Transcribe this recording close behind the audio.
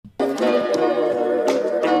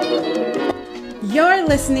You're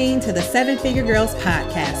listening to the Seven Figure Girls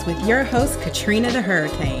podcast with your host, Katrina the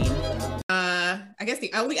Hurricane. I guess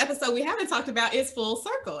the only episode we haven't talked about is Full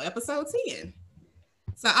Circle, episode 10.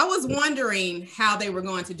 So I was wondering how they were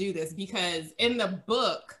going to do this because in the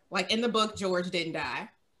book, George didn't die.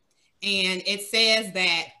 And it says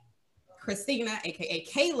that Christina, aka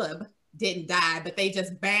Caleb, didn't die, but they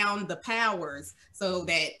just bound the powers so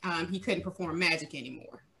that he couldn't perform magic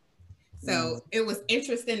anymore. So it was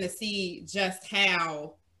interesting to see just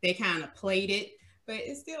how they kind of played it. But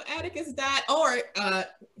it's still Atticus died. Or,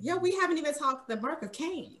 we haven't even talked the Mark of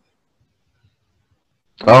Cain.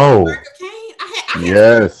 Oh, Mark of Cain? I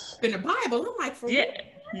yes. In the Bible, I'm like, for real?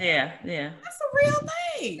 Yeah. That's a real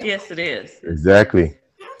thing. Yes, it is. Exactly.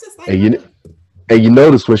 I'm just like, and you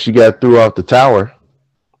notice when she got threw off the tower,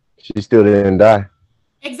 she still didn't die.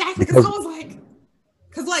 Exactly, because I was like,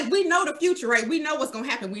 we know the future, right? We know what's going to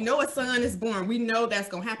happen. We know a son is born. We know that's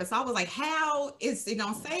going to happen. So I was like, how is it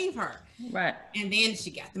going to save her? Right. And then she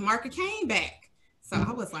got the Mark of Cain back. So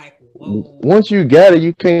I was like, whoa. Once you got it,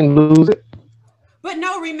 you can't lose it. But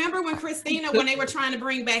no, remember when Christina, when they were trying to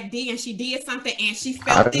bring back Dee and she did something and she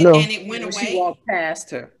felt it know. and it went away? She walked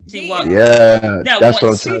past her. She walked. Yeah, No, that's what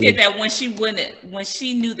I'm she telling did you. that when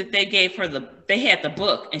she knew that they gave her they had the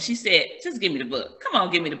book, and she said, "Just give me the book. Come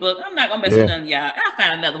on, give me the book. I'm not gonna mess with none of y'all. I'll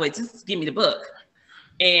find another way. Just give me the book."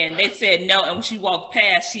 And they said no. And when she walked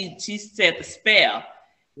past, she said the spell,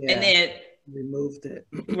 and then removed it.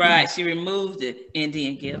 Right, she removed it and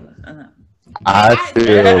didn't give her.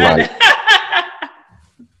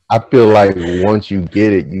 I feel like once you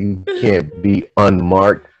get it, you can't be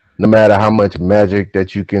unmarked, no matter how much magic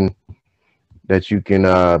that you can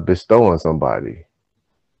bestow on somebody.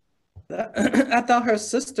 I thought her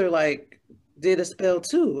sister did a spell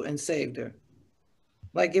too and saved her.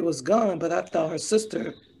 Like it was gone, but I thought her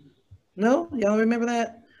sister. No, y'all remember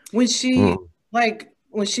that when she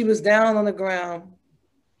when she was down on the ground.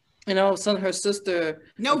 And all of a sudden, her sister.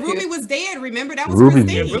 No, appeared. Ruby was dead. Remember that was Ruby's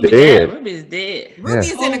Christine. dead. Ruby's dead.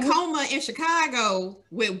 Ruby's in a coma in Chicago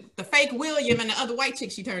with the fake William and the other white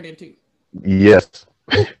chick she turned into. Yes,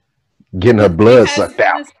 getting her blood sucked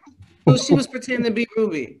out. So she was pretending to be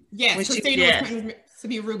Ruby. Yes, Christina was pretending to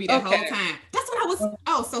be Ruby that whole time. That's what I was.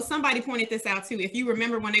 Oh, so somebody pointed this out too. If you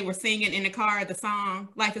remember when they were singing in the car the song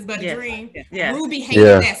 "Life Is But a Dream," Ruby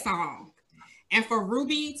hated that song. And for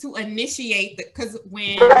Ruby to initiate because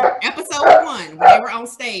when episode 1, when they were on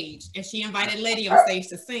stage and she invited Letty on stage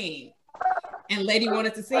to sing, and Letty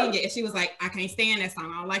wanted to sing it, and she was like, I can't stand that song.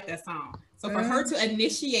 I don't like that song. So for her to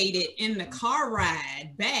initiate it in the car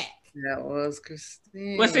ride back. That was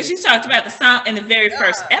Christine. Well, since she talked about the song in the very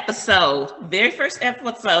first episode,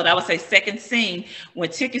 I would say second scene, when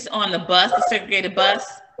Ticket's on the bus, the segregated bus,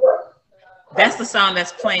 that's the song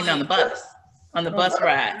that's playing on the bus. On the bus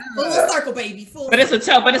ride. Full circle, baby. But it's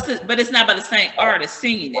not by the same artist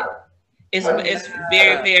singing it. It's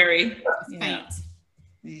very, very faint.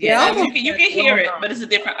 You can hear it, but it's a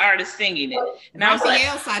different artist singing it. And I was like,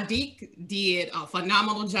 Sadiq did a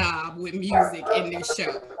phenomenal job with music in this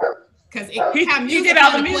show. Because he did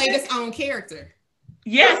all the music. Played its own character.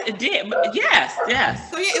 Yes, it did. Yes.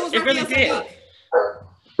 So yeah, it really did.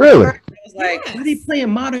 Really? It was like, why are they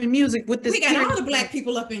playing modern music with this? We got all the black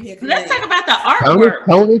people up in here. Let's talk about the artwork.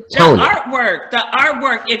 Tony. The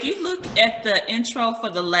artwork. If you look at the intro for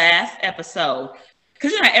the last episode,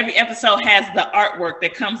 because every episode has the artwork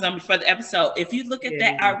that comes on before the episode. If you look at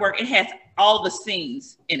that artwork, it has all the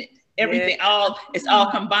scenes in it. Everything, it's all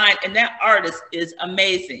combined, and that artist is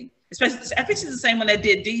amazing. Especially, I think she's the same one that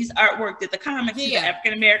did Dee's artwork, did the comics, the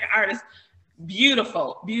African American artist.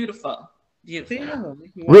 Beautiful. Real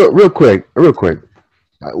quick.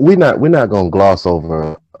 We're not gonna gloss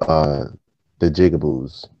over the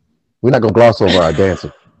jigaboos. We're not gonna gloss over our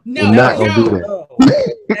dancing. We're not gonna do that.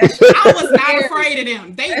 I was not afraid of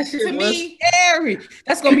them. To me, scary.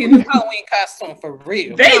 That's gonna be a new Halloween costume for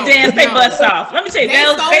real. They dance their butts off. Let me tell you,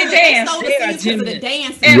 they dance. They stole the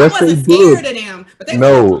dancing. Yes, I wasn't scared of them. But they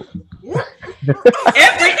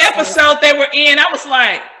every episode they were in, I was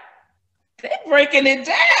like, they're breaking it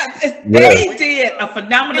down. They did a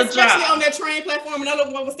phenomenal job. Especially on that train platform.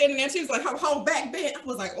 Another one was standing there. She was like, hold back, bitch. I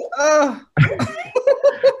was like,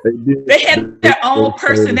 They had their own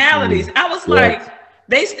personalities. I was like,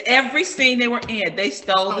 every scene they were in, they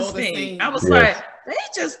stole the scene. I was like,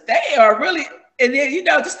 they are really, and then,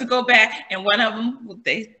 just to go back, and one of them,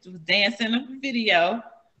 they was dancing a video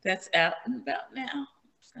that's out and about now.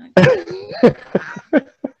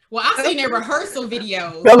 Well, I seen their rehearsal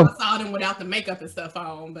videos. I saw them without the makeup and stuff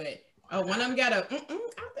on, but one of them got a out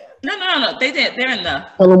there. No. They did. They're in the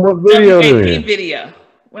Tell them what video WAP video.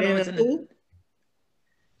 When it was in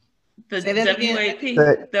The Say that again. WAP,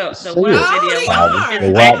 That- the say WAP it. video. they One of them are. is The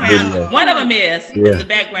the WAP background. video. One of them is Yeah. the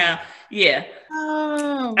background. Yeah.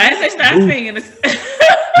 Oh, I didn't say start Ooh. singing.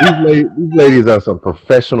 These ladies are some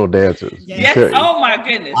professional dancers. Yes. Yes. Oh my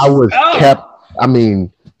goodness. I was Oh.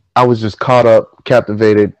 I was just caught up,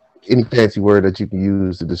 captivated, any fancy word that you can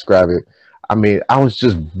use to describe it. I mean, I was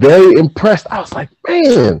just very impressed. I was like,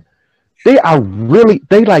 man, they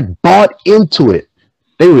like bought into it.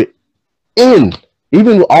 They were in,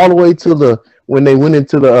 even all the way to when they went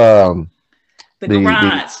into the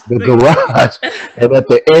garage. The garage. And at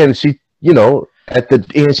the end,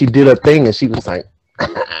 she did her thing and she was like,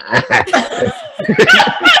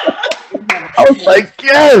 I was like,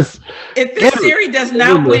 yes. If this series does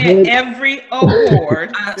not win every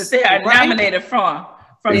award that they are nominated from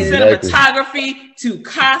Exactly. cinematography to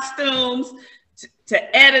costumes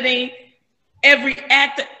to editing, every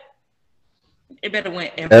actor, it better win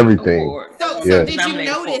Everything. award. So Yeah. did you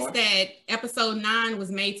Nominated notice for. that episode 9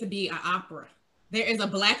 was made to be an opera? There is a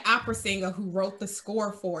black opera singer who wrote the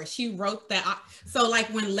score for it. She wrote that. So like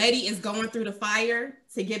when Letty is going through the fire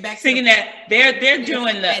to get back Singing to that they're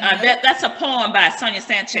doing that's a poem by Sonia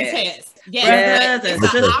Sanchez. Yes.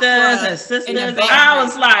 Brothers and sisters. I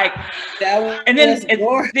was like, and then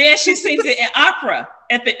she sings it in opera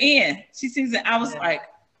at the end. She sings it. I was like,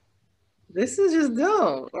 this is just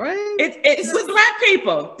dope, right? it's with black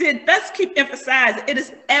people. Let's keep emphasizing it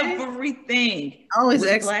is everything. Always with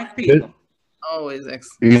excellent. black people. Always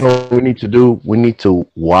excellent. You know what we need to do? We need to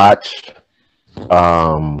watch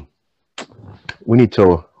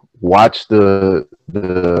the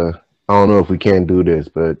I don't know if we can do this,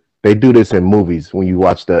 but they do this in movies. When you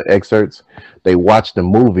watch the excerpts, they watch the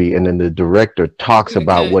movie and then the director talks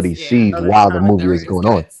about what he sees while the movie is going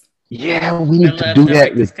on. Yeah, we need to do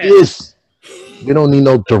that with this. We don't need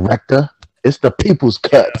no director. It's the people's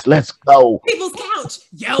cuts. Let's go. People's Couch.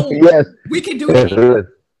 Yo, Yes. we can do it.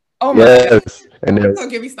 Oh my God. Yes. And then Don't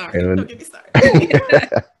get me started. and- Don't get me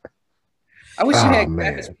started. I wish you had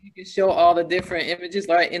man. graphics where you could show all the different images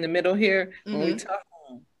right in the middle here when we Mhm. talk.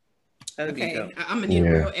 That'd be Okay, dope. I'm gonna need Yeah.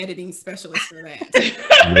 a real editing specialist for that.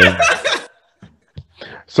 Yeah.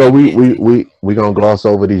 So we gonna gloss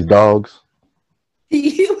over these dogs.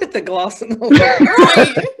 You with the glossing over.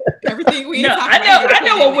 Right. Everything we No, talked I about.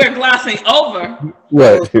 know what we're glossing over.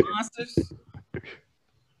 What? Those monsters.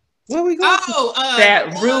 Where we going?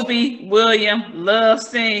 That Ruby William love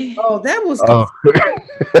scene. Oh, that was Oh.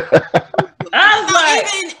 I was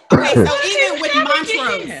like, even with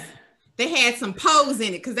Montrose, yeah. they had some pose in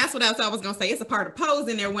it because that's what else I was gonna say. It's a part of pose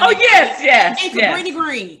in there. When Oh they- yes. and Cabrini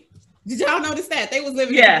Green. Did y'all notice that they was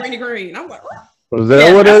living Yeah. in Cabrini Green? I'm like, oh. Was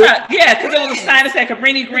that what it is? Because it was a sign that said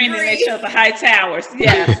Cabrini Green and they showed the high towers.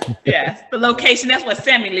 Yes. The location, that's where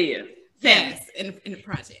Sammy lived. Sammy. Yes, in the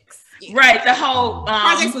projects. Yeah. Right, the whole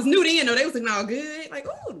Projects was new then, though. They was looking all good. Like,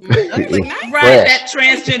 ooh, they look nice. right, that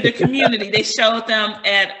transgender community. They showed them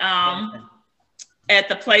at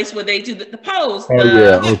the place where they do the pose. Oh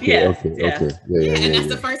yeah. Okay. Yes. Okay. Yeah, and that's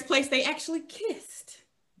Yeah. the first place they actually kissed.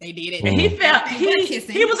 They did it. And he felt They were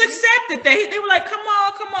kissing. he was accepted. They were like, come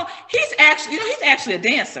on. He's actually a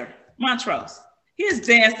dancer, Montrose. He has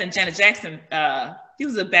danced in Janet Jackson. He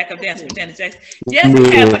was a backup dancer for Janet Jackson. Yes,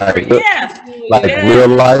 he has a career. Yes. Like Yes. real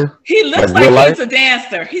life. He looks Like real like life? he's a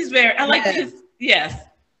dancer. He's very I like Yes. his yes.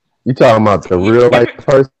 You talking about the real life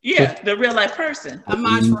person? Yeah, the real life person. A You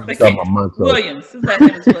Montrose. talking about Montrose. Williams. His last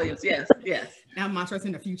name is Williams. Yes. Now Montrose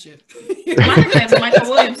in the future. My name is Michael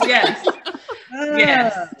Williams. Yes.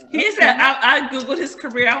 Yes. Ah. He said I Googled his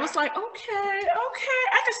career. I was like, okay.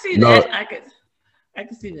 I can see No. that. I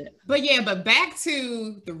can see that. But back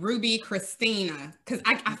to the Ruby Christina, because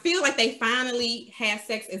I feel like they finally had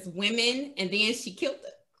sex as women, and then she killed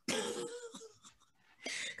them.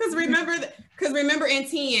 Because remember in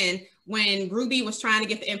 10 when Ruby was trying to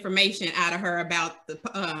get the information out of her about the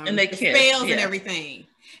And they the kissed, spells yeah. and everything,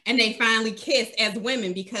 and they finally kissed as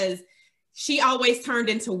women because she always turned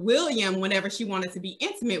into William whenever she wanted to be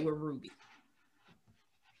intimate with Ruby.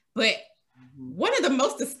 But one of the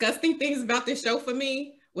most disgusting things about this show for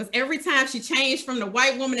me was every time she changed from the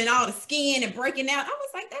white woman and all the skin and breaking out, I was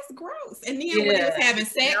like, that's gross. And then when they was having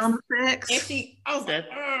sex, and I was like,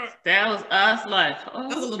 ugh. That was us like, oh,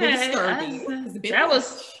 That was a little bit disturbing. It was a bit that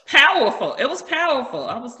was powerful. It was powerful.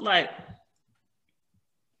 I was like,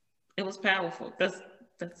 it was powerful. That's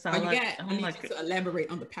all Oh, you I got. I I'm need like, you to elaborate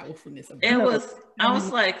on the powerfulness of it was. I was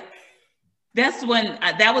like, that's when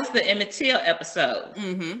that was the Emmett Till episode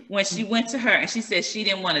when she went to her and she said she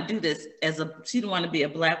didn't want to do this she didn't want to be a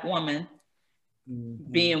black woman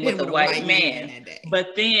being with a white man that day. but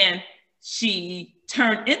then she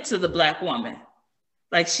turned into the black woman.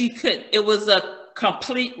 Like she could. It was a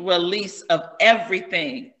complete release of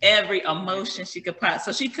everything, every emotion she could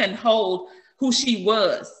possibly. So she couldn't hold who she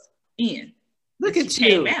was in. Look at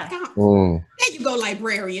you. There you go,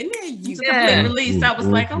 librarian. There you go. Complete release. I was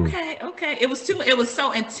like, okay. It was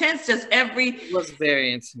so intense. Just It was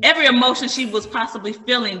very intense. Every emotion she was possibly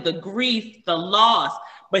feeling, the grief, the loss,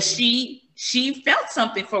 but she felt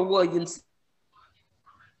something for Williams.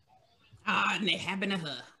 And it happened to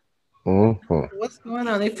her. What's going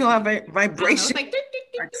on? They feel our vibration, Like,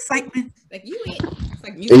 excitement. like you it. It's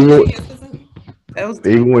like music. That was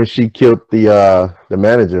Even when she killed the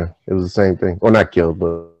manager, it was the same thing. Well, not killed,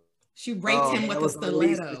 but she raped him with a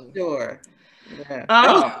stiletto. Sure. Yeah.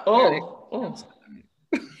 Oh.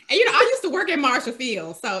 And you know, I used to work at Marshall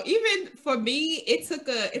Field, so even for me, it took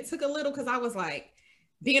a little, because I was like,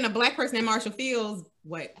 being a Black person at Marshall Fields,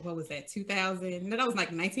 what was that, 2000? No, that was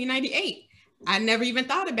like 1998. I never even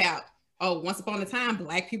thought about, once upon a time,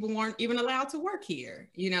 Black people weren't even allowed to work here,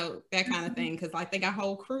 you know, that kind of thing. Because I think our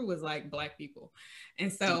whole crew was like Black people,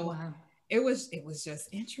 and so it was just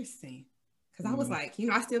interesting. Because I was like, you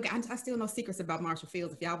know, I still know secrets about Marshall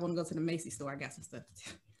Fields. If y'all want to go to the Macy's store, I got some stuff to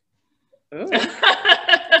tell.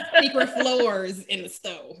 Secret floors in the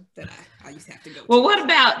stove that I used to have to go to. Well, what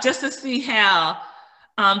about, just to see how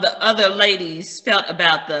the other ladies felt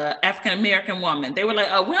about the African-American woman? They were like,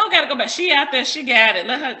 oh, we don't got to go back. She out there. She got it.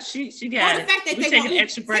 Let her, she got it. The fact that we take an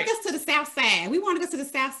extra break. Take us to the South Side. We want to go to the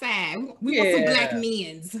South Side. We want some Black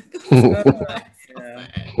men's.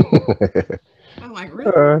 I'm like,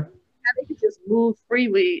 really? They could just move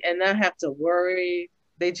freely and not have to worry.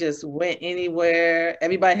 They just went anywhere.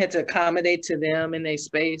 Everybody had to accommodate to them in their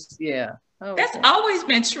space. Yeah. That's always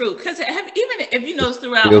been true. Because even if you notice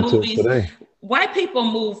throughout movies, white people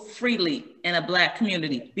move freely in a Black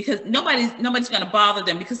community because nobody's going to bother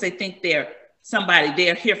them because they think they're somebody.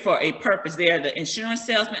 They're here for a purpose. They're the insurance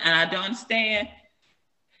salesman, and I don't understand.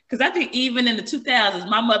 Because I think even in the 2000s,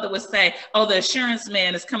 my mother would say, oh, the insurance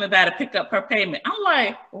man is coming by to pick up her payment. I'm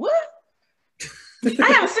like, what?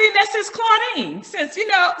 I haven't seen that since Claudine, since in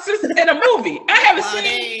a movie. I haven't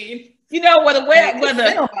seen, where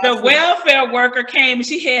the welfare worker came and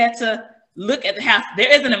she had to look at the house.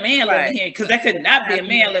 There isn't a man living here, because there could not be a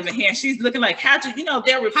man living here. And she's looking like,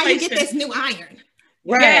 they're replacing. How you get this new iron?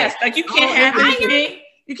 Right. Yes, like you can't have anything.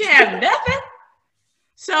 You can't have nothing.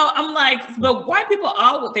 So I'm like, but white people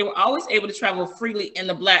they were always able to travel freely in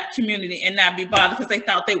the Black community and not be bothered because they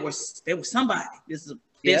thought they were somebody.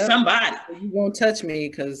 There's somebody. You won't touch me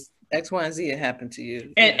because X, Y, and Z had happened to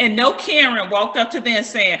you. And no Karen walked up to them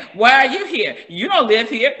saying, why are you here? You don't live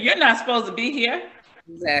here. You're not supposed to be here.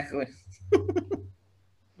 Exactly.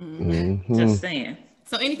 Just saying.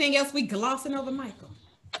 So anything else we glossing over, Michael?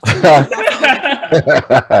 No,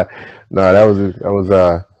 that was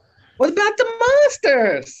What about the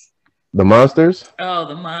monsters? The monsters? Oh,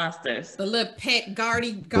 the monsters. The little pet guard.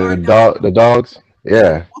 The dogs?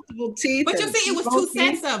 Yeah. Multiple teeth. But you see, it was two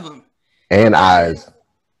sets of them. And eyes.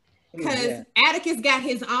 Because Atticus got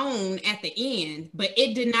his own at the end, but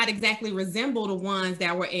it did not exactly resemble the ones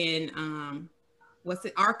that were in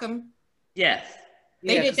Arkham? Yes.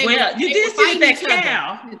 You did see that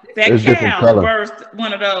cow. That cow birthed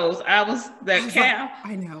one of those. Cow.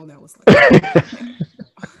 I know, that was like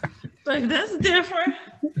like, that's different.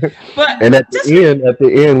 But and at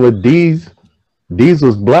the end with Deez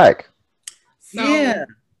was Black. So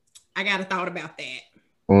I got a thought about that.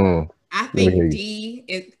 I think Dee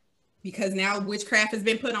is, because now witchcraft has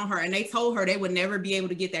been put on her and they told her they would never be able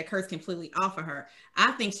to get that curse completely off of her.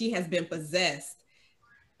 I think she has been possessed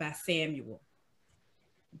by Samuel,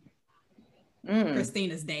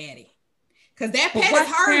 Christina's daddy. Because that pet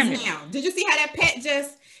is hers now. Did you see how that pet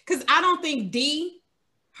just, because I don't think Dee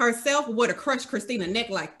herself would have crushed Christina's neck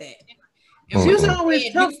like that. And she was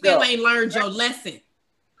always tough, you still ain't learned your lesson.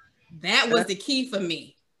 That was the key for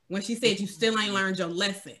me. When she said you still ain't learned your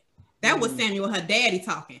lesson. That was Samuel, her daddy,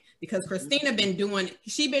 talking, because Christina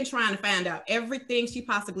she been trying to find out everything she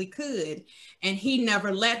possibly could, and he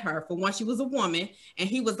never let her. For once, she was a woman, and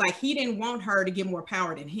he was like, he didn't want her to get more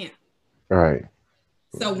power than him. Right.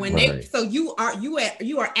 So when you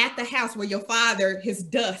are at the house where your father, his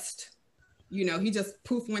dust, he just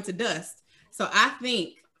poof went to dust. So I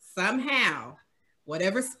think somehow,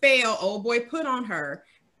 whatever spell old boy put on her,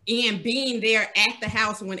 and being there at the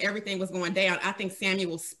house when everything was going down, I think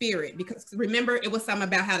Samuel's spirit, because remember, it was something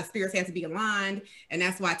about how the spirits had to be aligned. And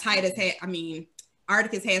that's why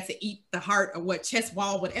Articus had to eat the heart or chest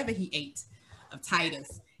wall, whatever he ate of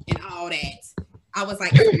Titus and all that. I was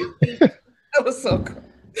like, that was so cool.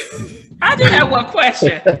 I do have one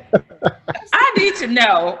question. I need to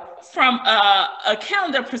know from a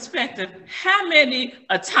calendar perspective, how many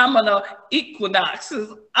autumnal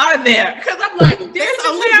equinoxes are there? Because I'm like, there's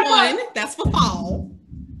only one. That's for fall.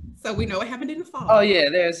 So we know what happened in the fall. Oh yeah,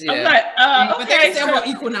 there's I'm like, but there's several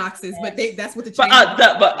equinoxes, but that's what the change.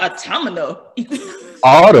 But autumnal equinox.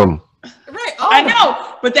 Autumn. Right. Autumn. I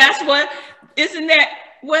know, but that's what isn't that?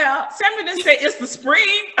 Well, Samuel didn't say it's the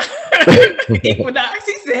spring equinox.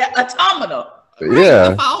 He said autumnal.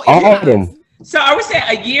 Yeah, autumn. So are we saying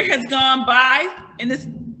a year has gone by and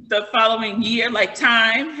the following year, like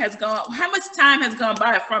time has gone? How much time has gone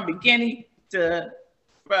by from beginning to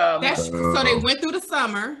from? So they went through the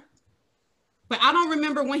summer, but I don't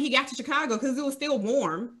remember when he got to Chicago because it was still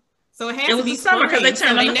warm. So it had to be summer because they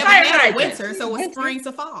turned on the never fire had a winter, so it was spring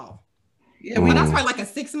to fall. Yeah, but that's probably like a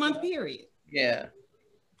 6-month period. Yeah.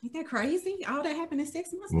 Ain't that crazy? All that happened in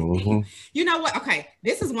 6 months. Mm-hmm. You know what? Okay,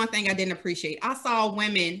 this is one thing I didn't appreciate. I saw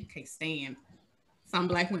women, can't stand some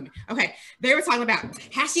Black women. Okay, they were talking about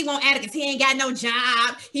how she won't Atticus. He ain't got no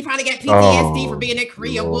job. He probably got PTSD for being at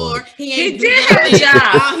Korea War. He did have a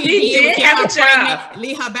job. He did have a job.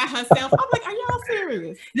 Leave her by herself. I'm like, are y'all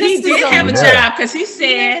serious? He did have a job because he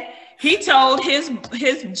said he told his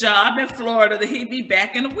job in Florida that he'd be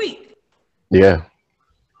back in a week. Yeah.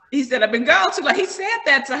 He said, I've been gone too long. He said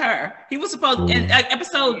that to her. He was supposed in an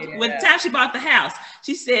episode when the time she bought the house.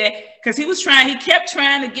 She said, because he kept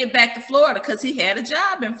trying to get back to Florida because he had a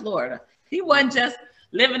job in Florida. He wasn't just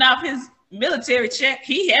living off his military check.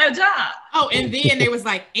 He had a job. Oh, and then they was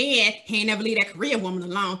like, and he ain't never leave that Korean woman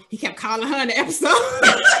alone. He kept calling her in the episode.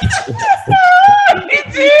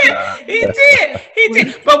 He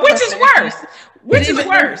did. But which is worse?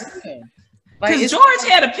 Because George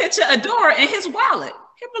had a picture of Dora in his wallet.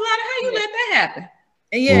 Hippolyta, how you let that happen?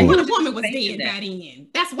 Yeah, the woman was dead that in.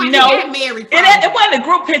 That's why he got married. It wasn't a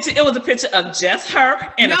group picture. It was a picture of just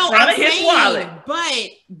her in the front of his wallet.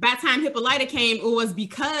 But by the time Hippolyta came, it was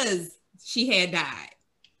because she had died.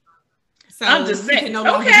 So I'm just saying. Okay,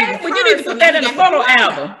 well, you need to put that in the photo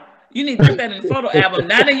album. You need to put that in the photo album,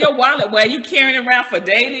 not in your wallet where you carrying it around for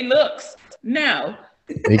daily looks. No.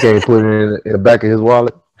 He can't put it in the back of his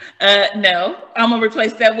wallet? No. I'm going to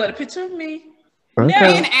replace that with a picture of me. Okay. Yeah,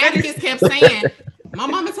 and Atticus kept saying, my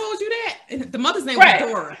mama told you that? And the mother's name was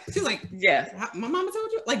Dora. She's like, yes. My mama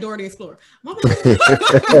told you? Like Dora the Explorer. How about this?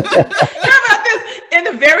 In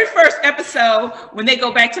the very first episode, when they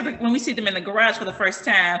go back to when we see them in the garage for the first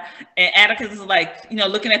time, and Atticus is like,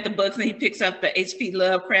 looking at the books, and he picks up the H.P.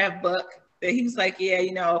 Lovecraft book. That he was like,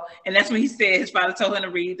 and that's when he said his father told him to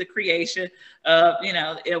read the creation of,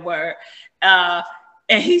 it word.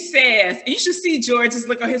 And he says, you should see George's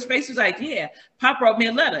look on his face. He's like, yeah, Pop wrote me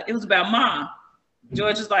a letter. It was about Mom.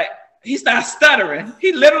 George is like, he started stuttering.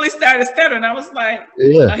 He literally started stuttering. I was like,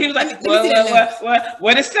 he was like, what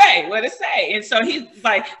it say? What it say? And so he's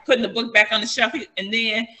like putting the book back on the shelf. And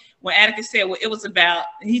then when Atticus said what it was about,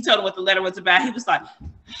 he told him what the letter was about. He was like,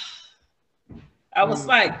 I was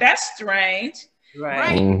like, that's strange.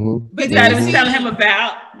 Right. Mm-hmm. But that was telling him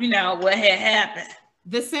about, what had happened.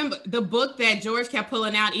 The book that George kept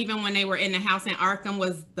pulling out, even when they were in the house in Arkham,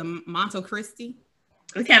 was the Monte Cristo.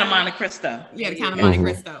 The Count of Monte Cristo. Yeah, the Count of Monte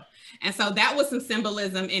Cristo. And so that was some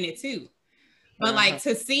symbolism in it too. But like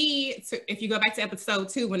if you go back to episode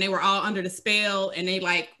 2, when they were all under the spell and they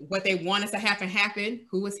like what they wanted to happen,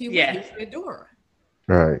 who was he? Yeah. He was with Dora.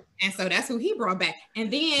 Right. And so that's who he brought back.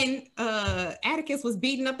 And then Atticus was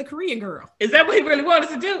beating up the Korean girl. Is that what he really wanted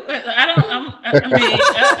to do? That's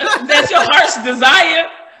your heart's desire.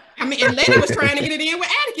 I mean, and Lenny was trying to get it in with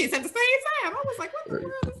Atticus at the same time. I was like, what the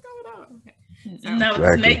world is going on? Okay. So, no,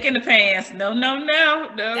 snake in the pants. No.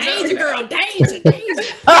 Danger, girl, danger.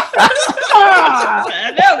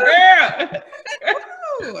 I know,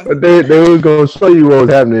 girl. But they were going to show you what was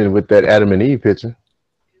happening with that Adam and Eve picture.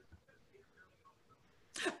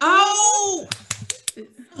 Oh,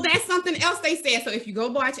 that's something else they said. So if you go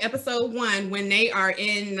watch episode 1, when they are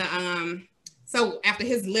in so after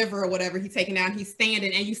his liver or whatever he's taking out, he's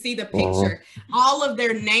standing and you see the picture, all of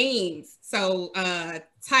their names. So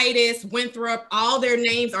Titus, Winthrop, all their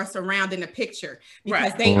names are surrounding the picture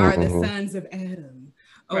because they are the sons of Adam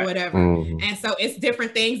or whatever. And so it's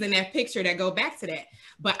different things in that picture that go back to that.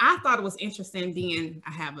 But I thought it was interesting. Then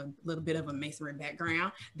I have a little bit of a masonry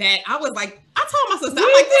background that I was like, I told my sister,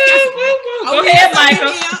 I'm like, Go ahead,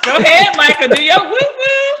 Michael. Go ahead, Michael. Do your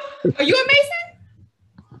woo-woo. Are you a Mason?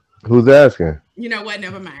 Who's asking? You know what?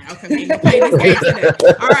 Never mind. Okay, we ain't gonna play this game today.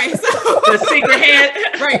 All right, so the secret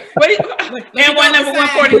hand. Right. And one number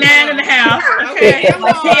 149 in the house. Okay.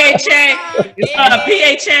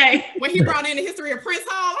 PHA. When he brought in the history of Prince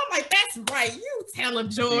Hall, I'm like, that's right. You tell him,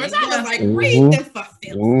 George. I was like, read the fuck.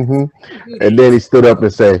 And then he stood up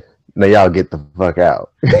and said, "Now y'all get the fuck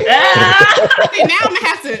out." Okay, now I'm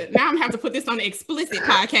gonna have to put this on the explicit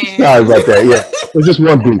podcast. Sorry about that. Yeah, it was just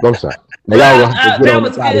one beep. I'm sorry. Now y'all that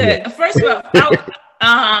was good. First of all,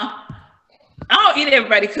 I don't eat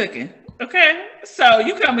everybody cooking. Okay, so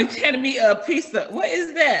you come and hand me a piece of what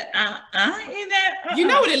is that? I ain't eat that. You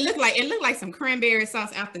know what it looked like? It looked like some cranberry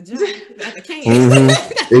sauce out the can.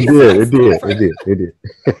 It did.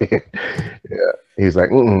 Yeah, he's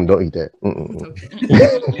like, don't eat that.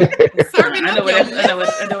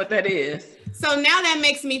 I know what that is. So now that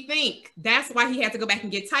makes me think that's why he had to go back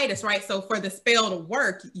and get Titus, right? So for the spell to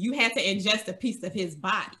work, you had to ingest a piece of his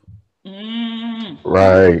body.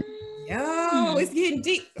 Right. Yo, it's getting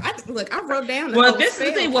deep. I wrote down. Well, this is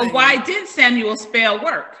the thing. Well, why did Samuel's spell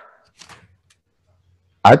work?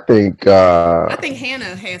 I think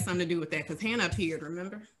Hannah had something to do with that because Hannah appeared.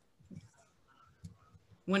 Remember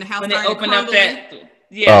when the house when they opened crumbling? up that?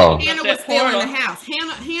 Yeah, Hannah was still in the house.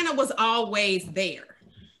 Hannah was always there.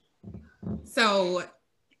 So,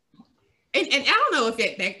 and I don't know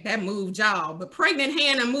if that moved y'all, but pregnant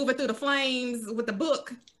Hannah moving through the flames with the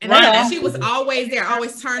book, and she was always there,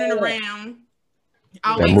 always turning around,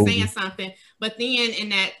 always saying something. But then in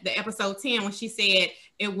the episode 10, when she said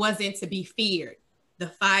it wasn't to be feared, the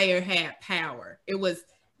fire had power. It was,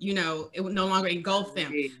 it would no longer engulf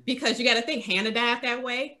them because you got to think Hannah died that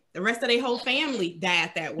way. The rest of their whole family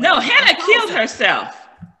died that way. No, Hannah killed herself.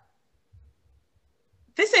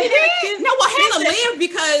 They said Hannah killed. No, well, Hannah lived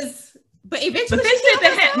because, but eventually. But they said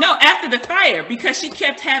that after the fire, because she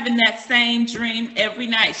kept having that same dream every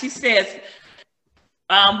night. She says,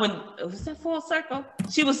 when was that full circle?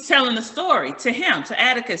 She was telling the story to him, to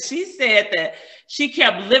Atticus. She said that she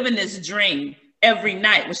kept living this dream every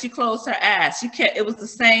night. When she closed her eyes, it was the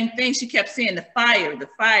same thing. She kept seeing the fire, the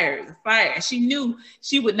fire, the fire, and she knew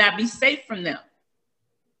she would not be safe from them.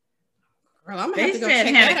 Girl, they said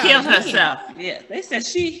Hannah killed herself. Yeah, they said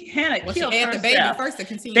Hannah killed herself. The baby first to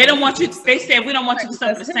continue. They don't want you. They said we don't want you to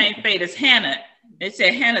suffer the same fate as Hannah. They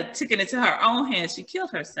said Hannah took it into her own hands. She killed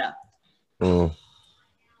herself. I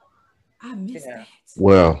missed that.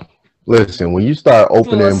 Well, listen, when you start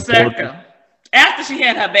opening After she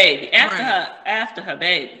had her baby. After her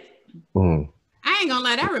baby. I ain't gonna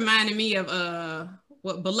lie, that reminded me of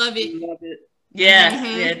Beloved. Yes,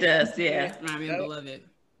 it does. Yeah. Remind me of Beloved.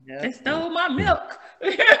 Yep. They stole my milk.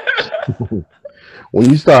 When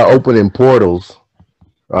you start opening portals,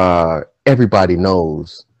 everybody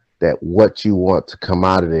knows that what you want to come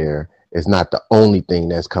out of there is not the only thing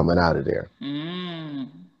that's coming out of there.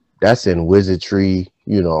 That's in wizardry,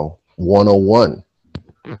 101.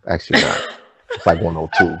 Actually not. It's like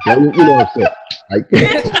 102. You know what I'm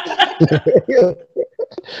saying?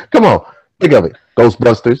 Come on, think of it.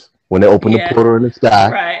 Ghostbusters, when they open the portal in the sky.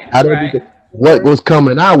 Right. What was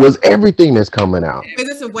coming out was everything that's coming out.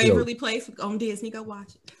 Visits of Waverly Place on Disney. Go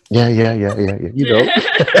watch it. Yeah.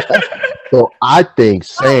 So I think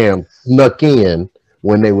Sam snuck in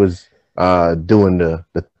when they was doing the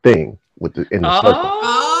thing in the circle.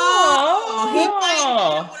 He played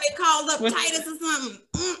when they called up Titus or something.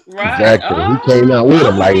 Right. Exactly. He came out with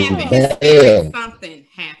him like, damn. Something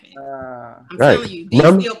happened. I'm telling you, Dee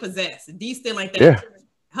still possessed. Dee still ain't that. Yeah.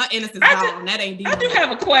 Her innocence gone. That ain't Dee. I do have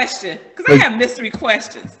a question because I have mystery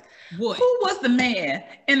questions. What? Who was the man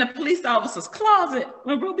in the police officer's closet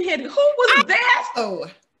when Ruby had? Who was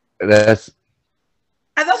that? That's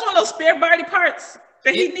one of those spare body parts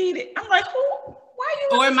that he needed. I'm like, who? Why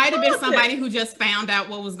you? Or it might have been somebody who just found out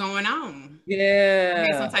what was going on. Yeah.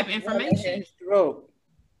 Had some type of information.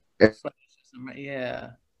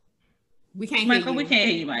 Yeah. We can't hear you. We can't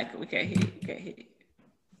hear you, Michael. We can't hear you.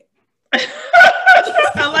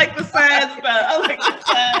 I like the signs, but I like the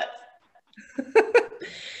signs.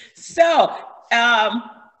 So,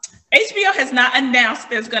 HBO has not announced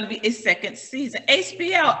there's going to be a second season.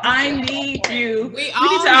 HBO, I need you. We need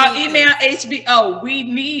to all email HBO. We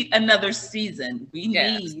need another season. We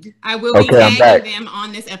need. I will be tagging them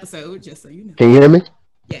on this episode, just so you know. Can you hear me?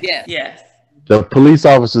 Yes. The police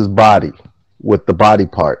officer's body with the body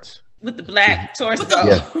parts. With the black torso.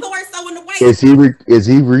 Torso and the white. Is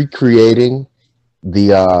he recreating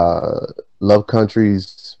the Love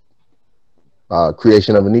Country's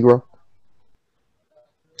creation of a Negro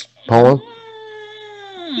poem?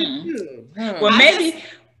 Well, maybe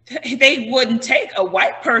they wouldn't take a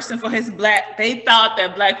white person for his black. They thought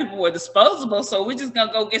that black people were disposable, so we're just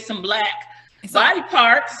gonna go get some black body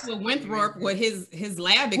parts. So Winthrop with his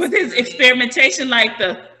lab with his experimentation, like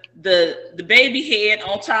the baby head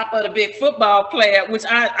on top of the big football player, which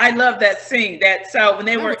I love that scene. So when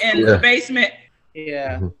they were in the basement.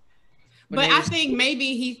 Yeah. But I think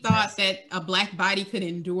maybe he thought that a black body could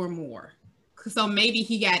endure more. So maybe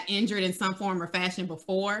he got injured in some form or fashion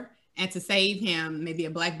before, and to save him, maybe a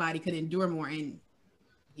black body could endure more, and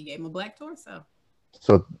he gave him a black torso.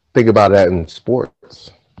 So think about that in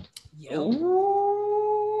sports.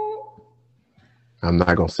 I'm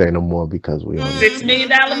not gonna say no more because we $6 million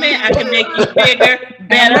man. I can make you bigger,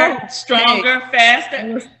 better, stronger,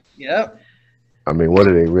 faster. Yep. I mean, what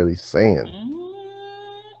are they really saying?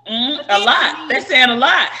 A lot. They're saying a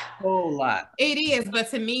lot. Whole lot. It is, but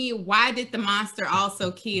to me, why did the monster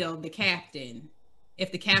also kill the captain?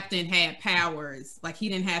 If the captain had powers, like he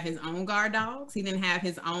didn't have his own guard dogs, he didn't have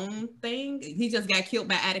his own thing. He just got killed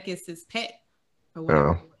by Atticus's pet or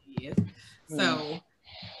whatever he is. So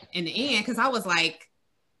in the end, because I was like,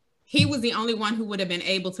 he was the only one who would have been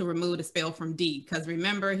able to remove the spell from Dee. Because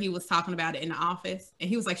remember, he was talking about it in the office, and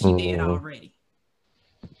he was like, she did already.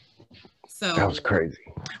 So that was crazy.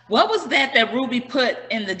 What was that Ruby put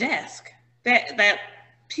in the desk? That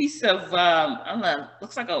piece of I don't know,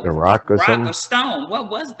 looks like a rock or stone. What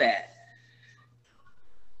was that?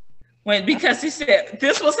 Because he said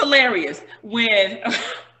this was hilarious when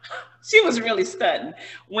she was really stunning.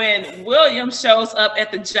 When William shows up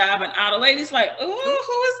at the job and all the ladies like, "Oh,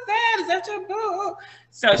 who is that? Is that your boo?"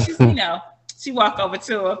 So she's, she walked over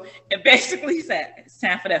to him and basically said, "It's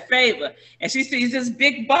time for that favor." And she sees this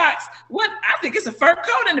big box. I think it's a fur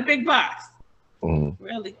coat in the big box.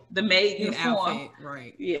 Really? The maid uniform. Outfit,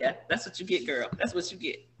 right. Yeah, that's what you get, girl. That's what you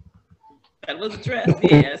get. That was a dress.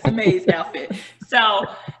 Yeah, it's a maid's outfit. So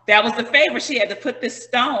that was the favor. She had to put this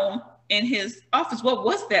stone in his office. What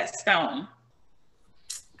was that stone?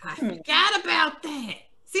 I forgot about that.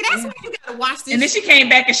 See, that's why you gotta watch this. And then she came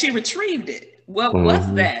back and she retrieved it. What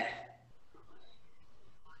was that?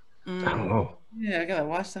 I don't know. Yeah, I gotta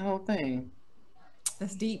watch the whole thing.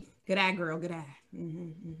 That's deep. Good eye, girl. Good eye.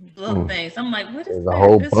 Little things. I'm like, what is There's that? a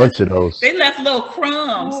whole bunch of those. They left little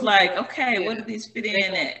crumbs. Like, okay, what do these fit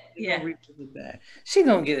in at? Yeah. She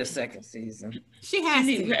gonna get a second season. She has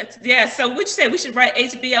to. Yeah. So what you say? We should write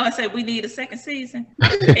HBO and say we need a second season.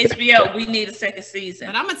 HBO, we need a second season.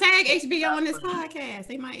 But I'm gonna tag HBO on this podcast.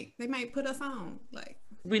 They might put us on. Like,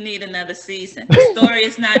 we need another season. The story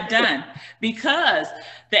is not done because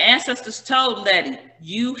the ancestors told Letty,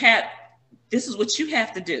 this is what you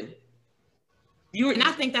have to do. And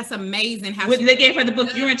I think that's amazing how they gave her the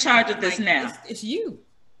book. You're in charge of this now. It's you.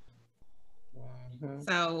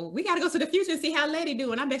 So we got to go to the future and see how Letty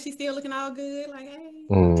doing. I bet she's still looking all good. Like, hey,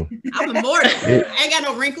 I'm immortal. I ain't got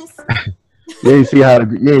no wrinkles. You ain't see how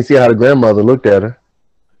the grandmother looked at her.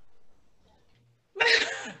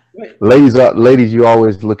 Ladies, you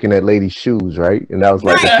always looking at ladies' shoes, right? And that was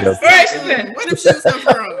like, where the shoes come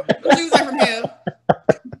from? The shoes are from here.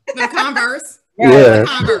 The Converse. Yeah.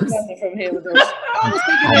 From here with those. I was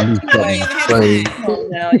thinking that too.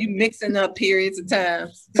 Now you mixing up periods of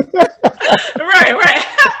times. right.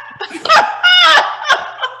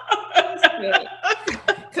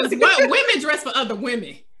 Because women dress for other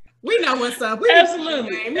women. We know what's up.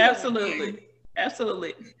 Absolutely.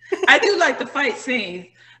 I do like the fight scene.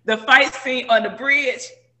 The fight scene on the bridge,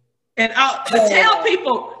 and the town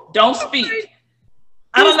people don't speak.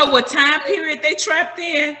 I don't know what time period they trapped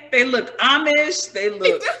in. They look Amish. They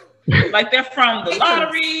look like they're from the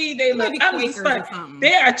lottery. They look.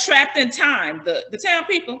 They are trapped in time. The town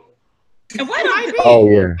people. And why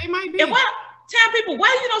don't they might be? And why town people? Why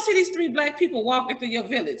you don't see these 3 black people walking through your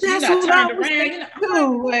village? That's You're not turned around.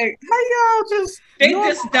 Like how y'all just? They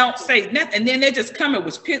just don't say nothing, and then they're just coming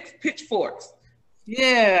with pitchforks.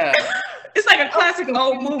 Yeah, it's like a classic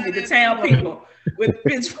old movie. The town people with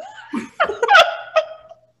pitchforks.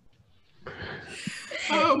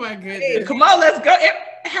 Oh my goodness! Come on, let's go.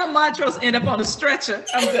 How Montrose end up on a stretcher?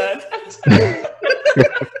 I'm done.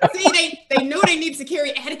 See, they knew they needed to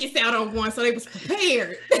carry Atticus out on one, so they was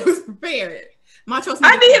prepared. Montrose.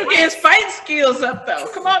 I need him to get his fighting skills up, though.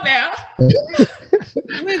 Come on now.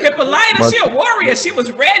 Hippolyta, she a warrior. She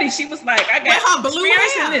was ready. She was like, I got her blue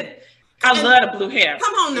hair. I love the blue hair.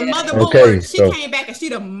 Come on, the motherboard. She came back and she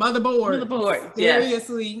the motherboard.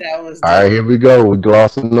 Seriously. That was all right, here we go. We're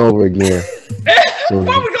glossing over again.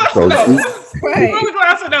 What we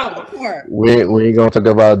glossing over? We ain't gonna talk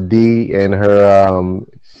about Dee and her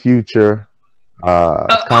future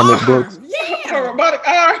comic books. Yeah. Robotic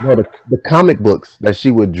arm. No, the comic books that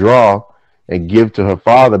she would draw and give to her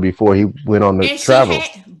father before he went on the travel.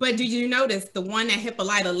 But did you notice the one that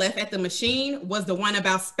Hippolyta left at the machine was the one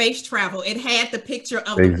about space travel? It had the picture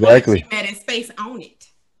of the one she met in space on it.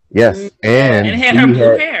 Yes, and it had her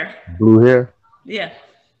blue hair. Blue hair. Yeah.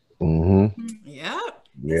 Mm-hmm. Yep.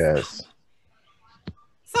 Yes.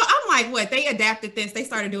 So I'm like, what, they adapted this. They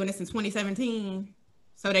started doing this in 2017.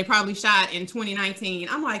 So they probably shot in 2019.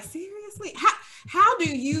 I'm like, seriously? How do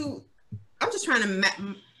you, I'm just trying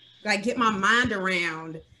to like get my mind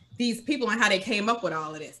around these people and how they came up with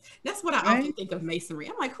all of this. That's what I often think of masonry.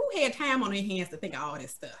 I'm like, who had time on their hands to think of all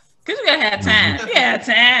this stuff? Because you gotta have time. You have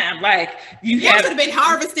time. Like you should have been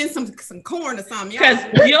harvesting some corn or something. Because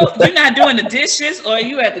you're not doing the dishes, or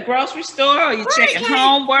you at the grocery store, or you checking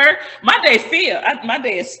homework. My day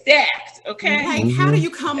is stacked. Okay. Like, how do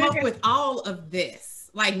you come up with all of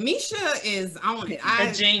this? Like, Misha is on it.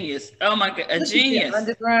 A genius. Oh my God, a genius.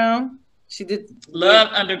 Underground. She did love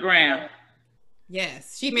Underground.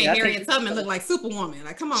 Yes, she made Harriet Tubman look like Superwoman.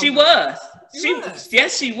 Like, come on. She was.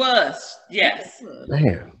 Yes, she was. Yes.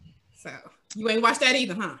 Man. So you ain't watched that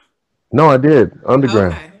either, huh? No, I did.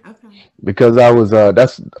 Underground. Okay. Because I was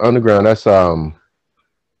that's Underground. That's John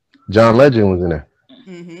Legend was in there.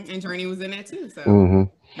 Mm-hmm. And Journey was in there too. So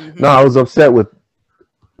No, I was upset with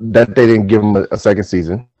that they didn't give him a second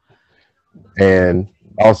season, and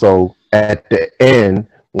also at the end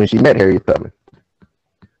when she met Harriet Tubman.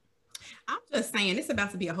 I'm just saying, it's about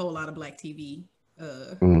to be a whole lot of Black TV.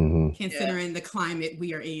 Considering the climate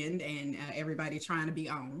we are in and everybody trying to be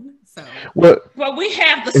on. So well, we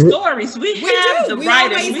have the stories, we have the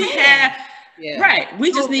writers, we have right.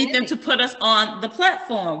 We just need them to put us on the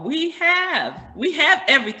platform. We have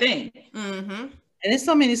everything. And there's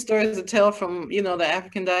so many stories to tell from the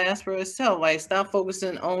African diaspora itself. Like, stop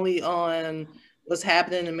focusing only on what's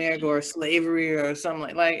happening in America or slavery or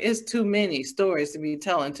something like it's too many stories to be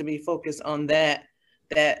telling to be focused on that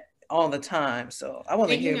all the time. So I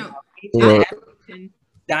want to hear about African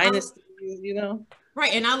dynasty,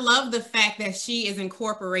 Right. And I love the fact that she is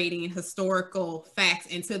incorporating historical facts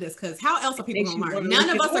into this, because how else are people going to learn? None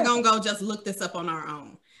of us are going to go just look this up on our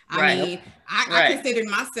own. I mean, I considered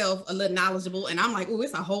myself a little knowledgeable, and I'm like, oh,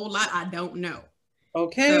 it's a whole lot I don't know.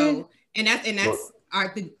 Okay. So, and that's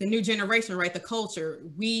the new generation, right? The culture.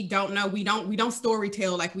 We don't know. We don't story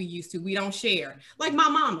tell like we used to. We don't share. Like my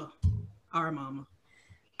mama, our mama.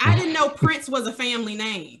 I didn't know Prince was a family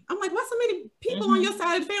name. I'm like, why so many people on your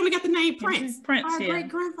side of the family got the name Prince? Our great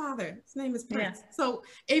grandfather, his name is Prince. Yeah. So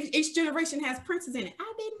each generation has princes in it.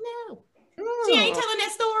 I didn't know. She ain't telling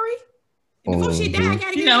that story. Before she died, I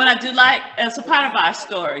gotta get what I do like as a part of our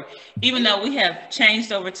story, even though we have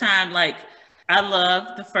changed over time. Like, I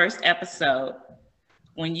love the first episode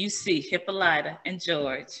when you see Hippolyta and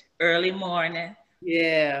George early morning.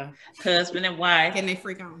 Yeah. Husband and wife. And they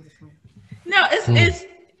freak on. No, it's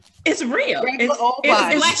real.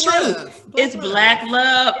 It's truth. It's Black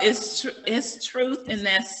love. It's truth in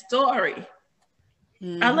that story.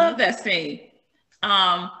 I love that scene.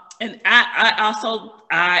 And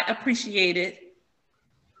I appreciated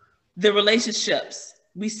the relationships.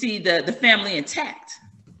 We see the family intact.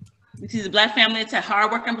 We see the Black family intact,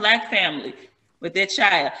 hardworking Black family with their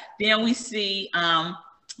child. Then we see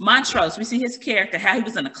Montrose. We see his character, how he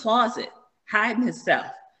was in a closet, hiding himself.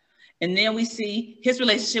 And then we see his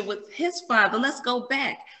relationship with his father. Let's go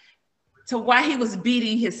back to why he was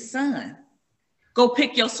beating his son. Go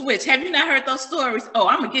pick your switch. Have you not heard those stories? Oh,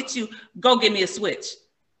 I'm going to get you. Go get me a switch.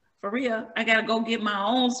 For real, I got to go get my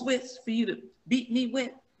own switch for you to beat me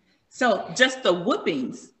with. So just the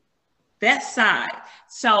whoopings, that side.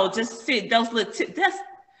 So just see those little that's,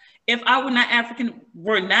 if I were not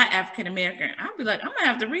African American, I'd be like, I'm going to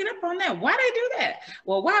have to read up on that. Why they do that?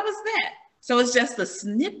 Well, why was that? So it's just a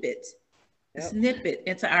snippet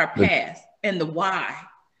into our past and the why.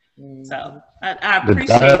 So I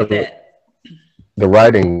appreciate that. The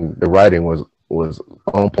writing was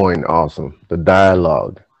on point and awesome. The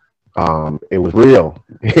dialogue, it was real.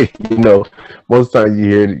 Most times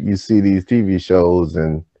you see these TV shows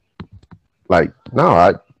and like,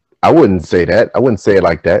 no, I wouldn't say that. I wouldn't say it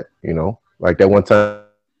like that. Like that one time.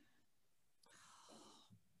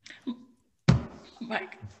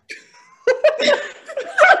 Mike.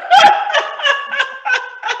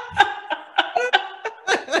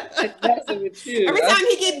 Every time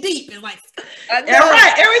he get deep, it's like,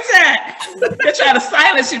 every time they're trying to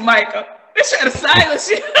silence you, Michael. They're trying to silence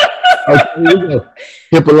you. Okay,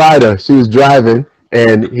 Hippolyta, she was driving,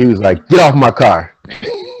 and he was like, "Get off my car."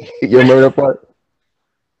 You remember that part?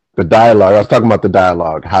 The dialogue. I was talking about the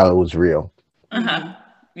dialogue, how it was real. Yeah.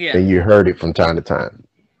 And you heard it from time to time.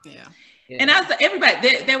 Yeah. And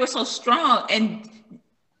everybody, they were so strong, and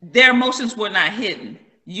their emotions were not hidden.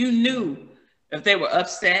 You knew if they were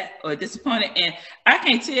upset or disappointed. And I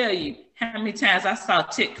can't tell you how many times I saw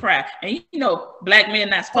Tit cry. And Black men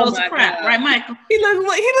not supposed to cry, right, Michael? He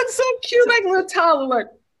looks so cute, like a little toddler.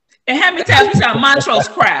 And how many times we saw Montrose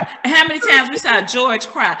cry? And how many times we saw George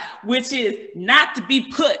cry? Which is not to be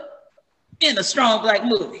put in a strong black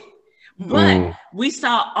movie. But we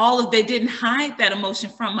saw all of, they didn't hide that emotion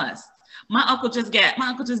from us. My uncle just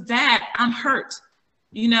died. I'm hurt.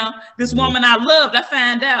 You know, this woman I loved, I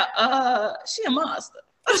found out, she a monster.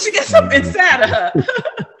 She got something inside of her.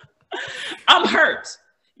 I'm hurt.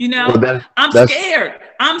 You know, I'm scared.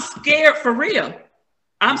 I'm scared for real.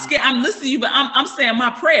 I'm scared. I'm listening to you, but I'm saying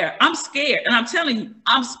my prayer. I'm scared. And I'm telling you,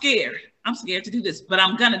 I'm scared. I'm scared to do this, but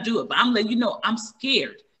I'm going to do it. But I'm letting you know I'm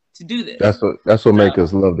scared to do this. That's what makes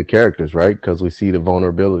us love the characters, right? Because we see the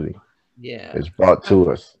vulnerability. Yeah. It's brought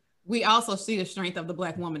to us. We also see the strength of the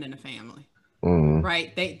black woman in the family,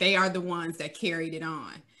 right? They are the ones that carried it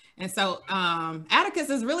on. And so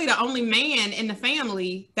Atticus is really the only man in the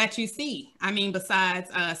family that you see. I mean,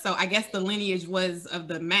 besides, so I guess the lineage of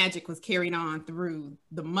the magic was carried on through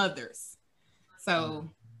the mothers. So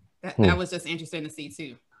that was just interesting to see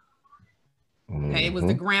too. It was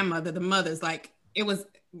the grandmother, the mothers, like it was,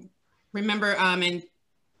 remember in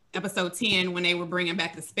episode 10, when they were bringing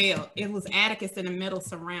back the spell, it was Atticus in the middle,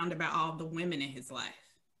 surrounded by all the women in his life,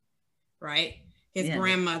 right? His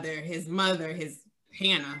grandmother, his mother, his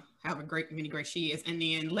Hannah, however many great she is, and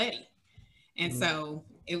then Letty. And so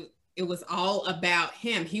it was all about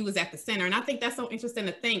him. He was at the center. And I think that's so interesting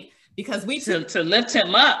to think, because we to lift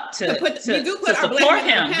him up, to put our black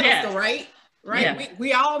women on the pedestal, right? Right. Yeah.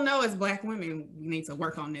 We all know as black women, we need to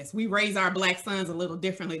work on this. We raise our black sons a little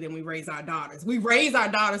differently than we raise our daughters. We raise our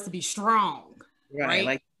daughters to be strong. Right.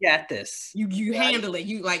 Like, you got this. You handle it.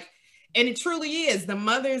 You like, and it truly is. The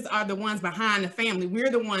mothers are the ones behind the family.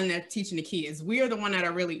 We're the one that's teaching the kids. We're the one that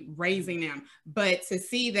are really raising them. But to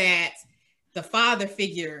see that the father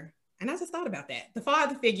figure, and I just thought about that, the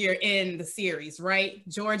father figure in the series, right?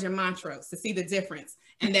 George and Montrose, to see the difference,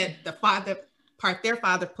 and that the father part their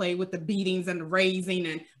father played with the beatings and the raising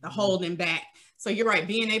and the holding back. So you're right,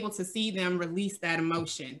 being able to see them release that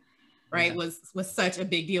emotion, right, was such a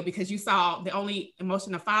big deal, because you saw the only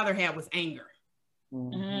emotion the father had was anger,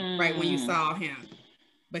 right, when you saw him.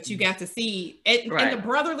 But you got to see it, and the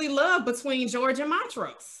brotherly love between George and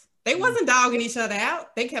Montrose. They wasn't dogging each other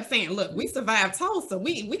out. They kept saying, look, we survived Tulsa.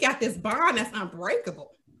 We got this bond that's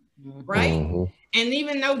unbreakable, right? And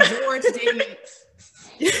even though George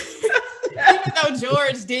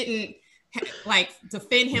didn't like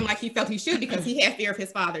defend him like he felt he should, because he had fear of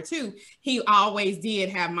his father too, he always did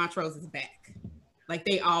have Montrose's back. Like,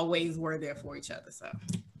 they always were there for each other. So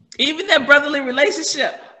even that brotherly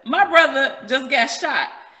relationship, my brother just got shot,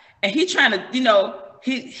 and he trying to, you know,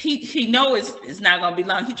 he knows it's not going to be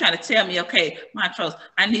long. He trying to tell me, okay, Montrose,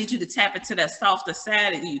 I need you to tap into that softer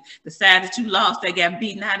side of you, the side that you lost, that got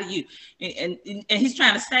beaten out of you. And he's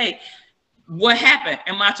trying to say, what happened?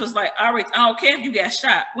 And Montrose like, all right, I don't care if you got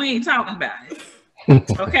shot. We ain't talking about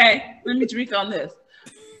it. Okay, let me drink on this.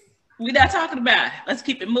 We're not talking about it. Let's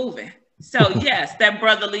keep it moving. So yes, that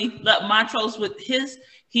brotherly love, Montrose with his,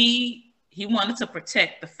 he wanted to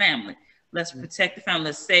protect the family. Let's protect the family.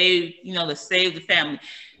 Let's save the family.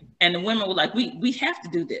 And the women were like, we have to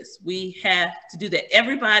do this. We have to do that.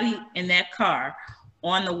 Everybody in that car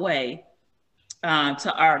on the way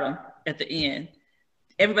to Artem at the end,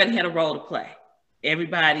 everybody had a role to play.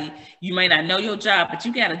 Everybody, you may not know your job, but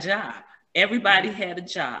you got a job. Everybody had a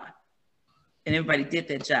job, and everybody did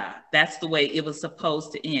their job. That's the way it was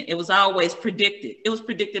supposed to end. It was always predicted. It was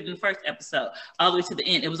predicted in the first episode, all the way to the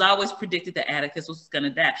end. It was always predicted that Atticus was going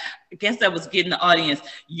to die. I guess that was getting the audience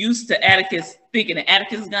used to Atticus thinking that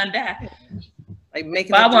Atticus is going to die. Like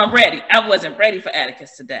making. But I wasn't ready. I wasn't ready for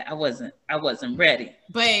Atticus to die. I wasn't ready.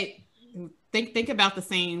 But think about the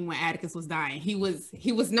scene when Atticus was dying. He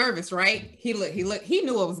was nervous, right? He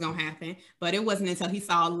knew what was going to happen, but it wasn't until he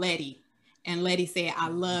saw Letty, and Letty said, "I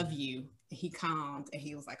love you." He calmed, and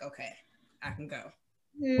he was like, "Okay, I can go."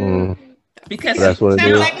 Because that's what it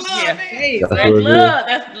is. Black love, yeah. Black love.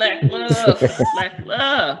 That's black love. Black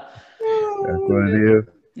love. That's what it is.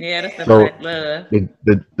 Yeah, that's the black love.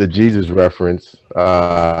 The Jesus reference,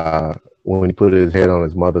 when he put his head on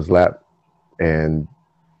his mother's lap and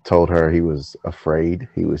told her he was afraid,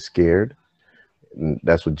 he was scared. And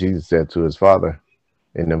that's what Jesus said to his father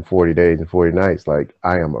in them 40 days and 40 nights, like,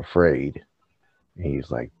 I am afraid. And he's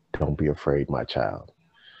like, don't be afraid, my child.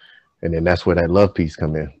 And then that's where that love piece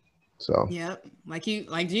come in. So yep, like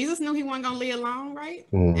Jesus knew he wasn't gonna live long, right?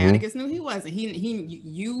 Atticus knew he wasn't.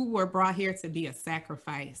 You were brought here to be a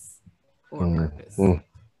sacrifice for a purpose. So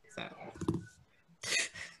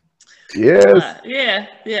yes,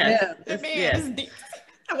 It's deep.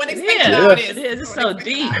 I wasn't expecting all this. It is. It's so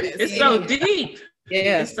deep. It's so deep.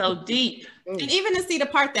 Yeah, it's so deep. And even to see the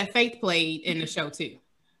part that Faith played in the show too,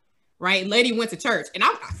 right? Lady went to church, and I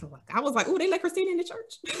was like, oh, they let Christina in the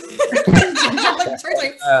church.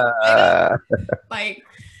 Like,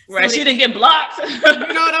 right? So she didn't get blocked. You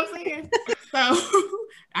know what I'm saying? So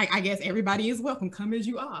I guess everybody is welcome. Come as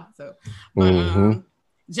you are. So, but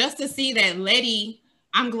just to see that Letty,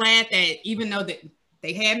 I'm glad that even though that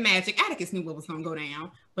they had magic, Atticus knew what was going to go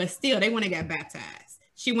down, but still, they went and got baptized.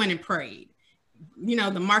 She went and prayed. You know,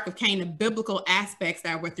 the mark of Cain, the biblical aspects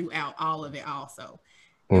that were throughout all of it also.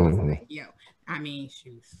 It was like, yo, I mean,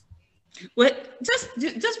 shoes. Well,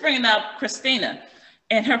 just bringing up Christina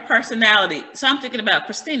and her personality. So I'm thinking about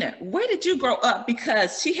Christina. Where did you grow up?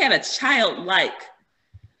 Because she had a childlike,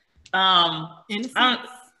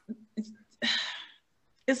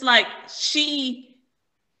 it's like she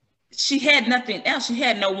had nothing else. She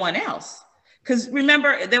had no one else. Because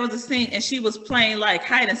remember, there was a scene and she was playing like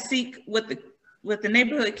hide and seek with the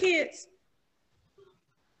neighborhood kids.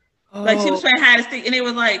 Like she was playing hide and seek, and it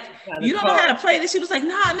was like, you don't know how to play this. She was like,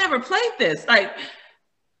 no, I never played this. Like,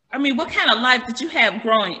 I mean, what kind of life did you have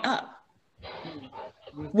growing up?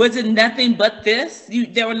 Was it nothing but this?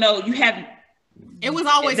 It was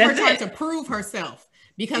always her turn to prove herself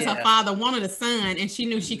because her father wanted a son, and she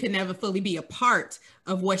knew she could never fully be a part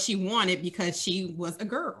of what she wanted because she was a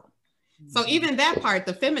girl. So even that part,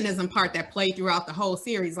 the feminism part that played throughout the whole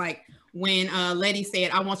series, like when Letty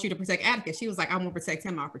said, I want you to protect Atticus, she was like, I won't protect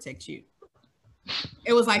him, I'll protect you.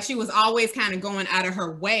 It was like she was always kind of going out of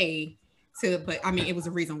her way to, but I mean, it was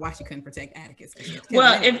a reason why she couldn't protect Atticus.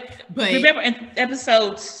 Well, remember in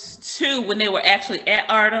episode 2 when they were actually at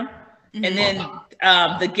Artem, and then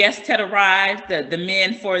the guests had arrived, the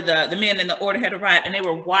men in the order had arrived, and they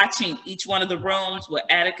were watching each one of the rooms with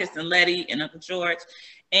Atticus and Letty and Uncle George.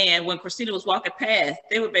 And when Christina was walking past,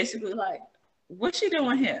 they were basically like, what's she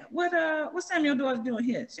doing here? What's Samuel's daughter doing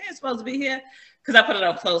here? She ain't supposed to be here. Because I put it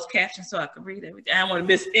on closed caption so I could read everything. I don't want to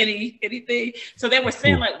miss anything. So they were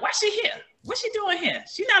saying like, why's she here? What's she doing here?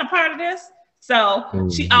 She's not a part of this. So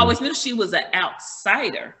she always knew she was an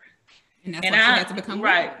outsider. And that's why she had to become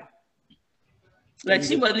right. Like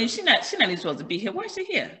she's not even supposed to be here. Why is she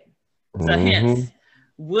here? So hence,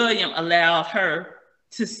 William allowed her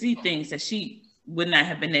to see things that she would not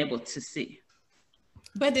have been able to see.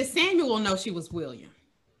 But did Samuel know she was William?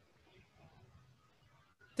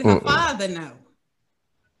 Did her father know?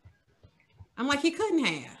 I'm like, he couldn't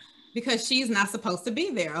have, because she's not supposed to be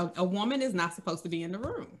there. A woman is not supposed to be in the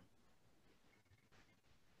room.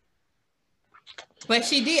 But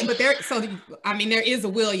she did. But there is a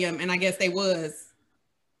William, and I guess they was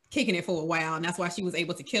kicking it for a while, and that's why she was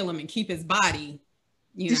able to kill him and keep his body.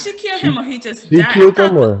 Did she kill him, or he just died? Killed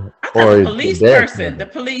him, or the police person, the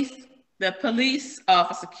police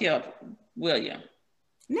officer killed William.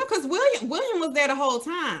 No, because William was there the whole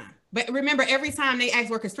time. But remember, every time they asked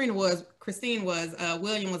where Christine was,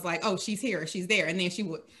 William was like, oh, she's here, she's there. And then she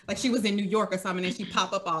was in New York or something, and she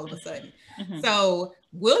popped up all of a sudden. So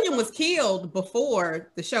William was killed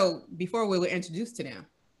before the show, before we were introduced to them.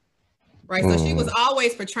 Right. So she was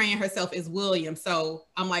always portraying herself as William. So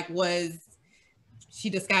I'm like, was she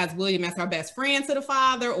disguised William as her best friend to the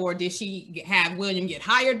father, or did she have William get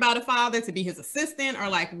hired by the father to be his assistant, or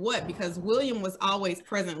like what? Because William was always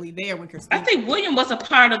presently there when Christine. I think William was a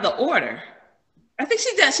part of the order. I think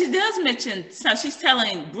she does mention, so she's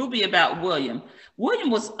telling Ruby about William. William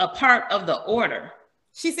was a part of the order.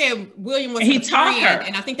 She said William was her friend,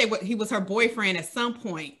 and I think he was her boyfriend at some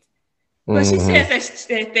point. But she says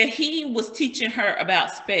that he was teaching her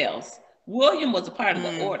about spells. William was a part of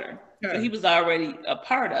the order. So he was already a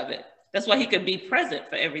part of it. That's why he could be present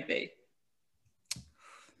for everything.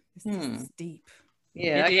 This is deep.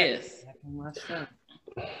 Yeah, it is.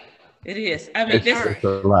 It is. I mean,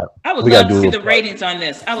 I would love to see the ratings on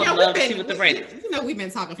this. I would love to see what the ratings. You know, we've been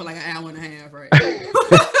talking for like an hour and a half, right? All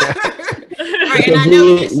right, and I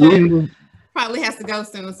know this show probably has to go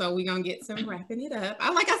soon, so we're gonna get some wrapping it up.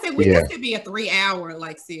 Like I said, this could be a 3-hour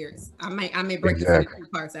like series. I may break it into 2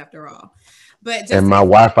 parts after all. But just my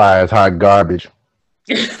Wi-Fi is hot garbage.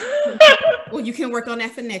 Well, you can work on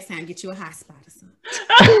that for next time. Get you a hotspot or something.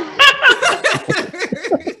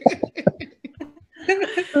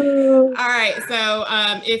 All right. So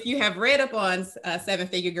if you have read up on Seven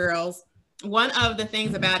Figure Girls, one of the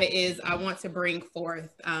things about it is I want to bring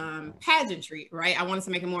forth pageantry, right? I wanted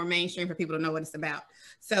to make it more mainstream for people to know what it's about.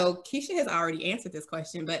 So Keisha has already answered this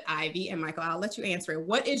question, but Ivy and Michael, I'll let you answer it.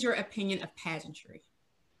 What is your opinion of pageantry?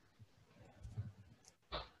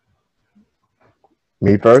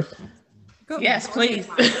 Me first? Yes, please.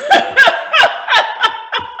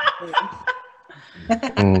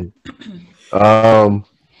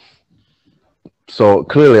 So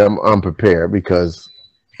clearly I'm unprepared because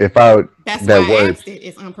if I That's that why I word asked it.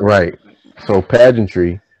 It's right. So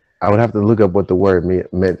pageantry, I would have to look up what the word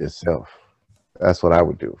meant itself. That's what I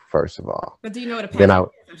would do first of all. But do you know what a Then pageant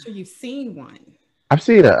is? I'm sure you've seen one. I've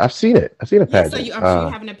seen it. I've seen a Yeah, pageant. so I'm sure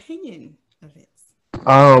you have an opinion of it.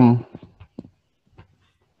 All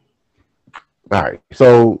right.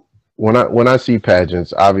 So when I see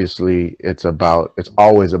pageants, obviously it's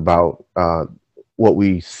always about what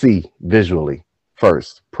we see visually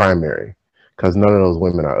first, primary, because none of those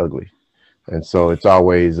women are ugly. And so it's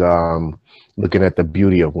always looking at the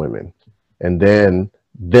beauty of women. And then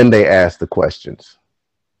they ask the questions,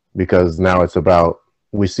 because now it's about,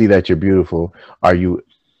 we see that you're beautiful. Are you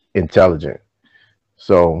intelligent?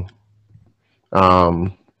 So, I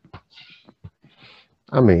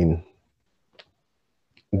mean,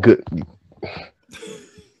 good.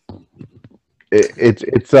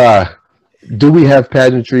 Do we have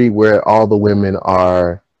pageantry where all the women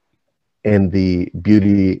are in the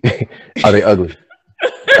beauty? Are they ugly?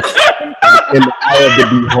 In the eye of the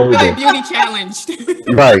beholder. Really beauty challenged.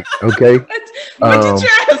 Right. Okay. What you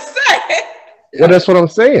trying to say? Well, that's what I'm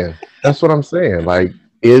saying. That's what I'm saying. Like,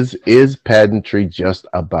 is pageantry just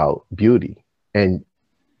about beauty? And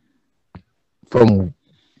from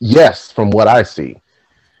what I see,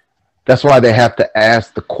 that's why they have to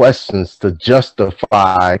ask the questions to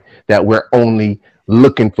justify that we're only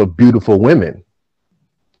looking for beautiful women.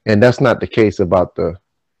 And that's not the case about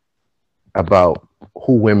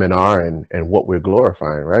who women are and what we're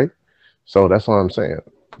glorifying, right? So that's what I'm saying.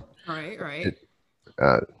 Right.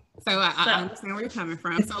 So I understand where you're coming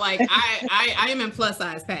from. So like I am in plus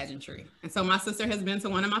size pageantry. And so my sister has been to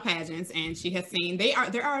one of my pageants and she has seen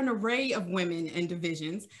there are an array of women in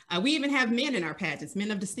divisions. We even have men in our pageants,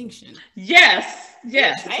 men of distinction. Yes.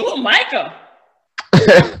 Right? Oh, Michael.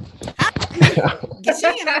 Get you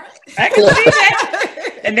in. I can see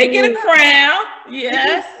that. And they get a crown.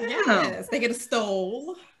 Yes. They get a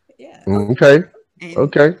stole. Yeah. Okay. And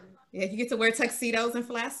okay. Yeah, you get to wear tuxedos and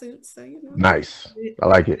fly suits. So Nice. I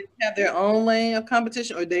like it. They have their own lane of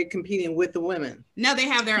competition, or they competing with the women? No, they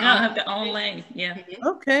have their own. Have their own lane. Yeah.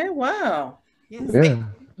 Okay. Wow. Yes, Yeah.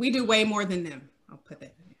 We do way more than them. I'll put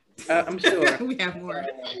that. I'm sure. We have more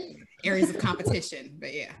areas of competition,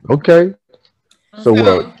 but yeah. Okay. So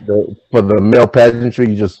for the male pageantry,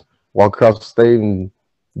 you just walk across the stage and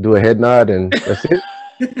do a head nod, and that's it.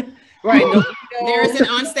 Right. There is an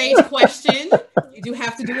onstage question. You do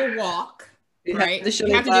have to do a walk, right?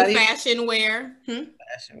 You have to do fashion wear.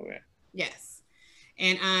 Fashion wear. Yes.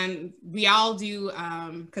 And we all do,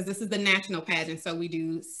 because this is the national pageant, so we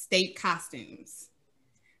do state costumes.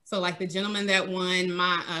 So like the gentleman that won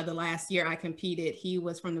the last year I competed, he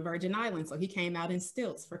was from the Virgin Islands, so he came out in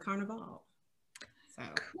stilts for Carnival. So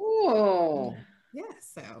cool. Yeah,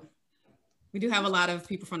 so we do have a lot of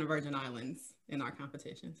people from the Virgin Islands in our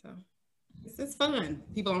competition, so it's fun.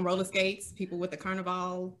 People on roller skates, people with the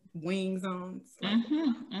Carnival wings on. So.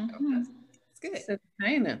 It's good. It's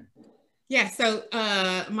entertaining. Yeah, so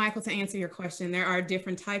Michael, to answer your question, there are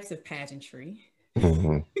different types of pageantry.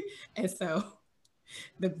 And so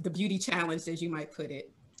the beauty challenge, as you might put it.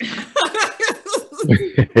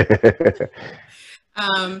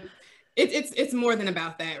 It's more than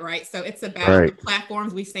about that, right? So it's about the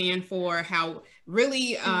platforms we stand for, how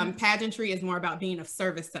really pageantry is more about being of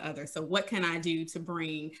service to others. So what can I do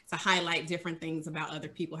to highlight different things about other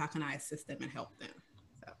people? How can I assist them and help them?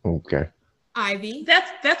 So. Okay. Ivy?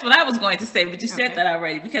 That's what I was going to say, but you said that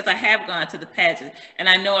already, because I have gone to the pageant and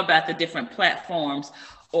I know about the different platforms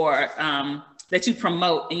or that you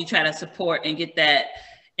promote and you try to support and get that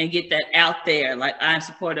out there. Like I'm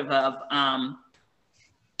supportive of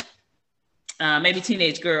maybe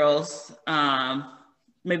teenage girls,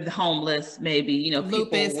 maybe the homeless, maybe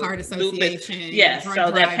lupus, heart association. Yes,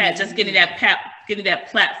 so that just getting that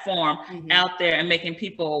platform out there and making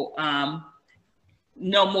people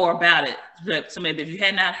know more about it. So maybe if you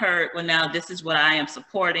had not heard, well, now this is what I am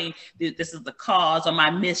supporting. This is the cause or my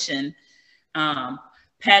mission.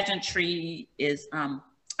 Pageantry is. I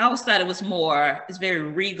always thought it was more. It's very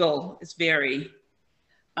regal. It's very.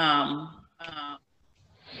 I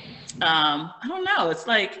don't know. It's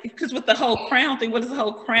like, because with the whole crown thing, what does the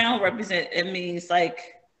whole crown represent? It means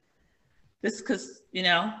like this, because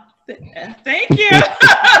thank you.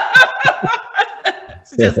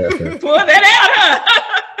 So just pull that out, huh?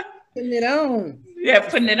 Putting it on. Yeah,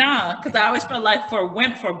 putting it on. Because I always felt like for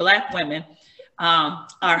Black women,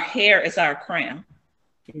 our hair is our crown.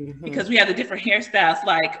 Because we have the different hairstyles.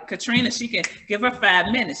 Like Katrina, she can give her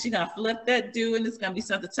 5 minutes. She's gonna flip that dude, and it's gonna be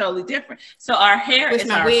something totally different. So our hair is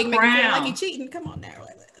our wig crown. like you cheating. Come on now.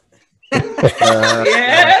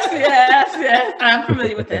 Yes. I'm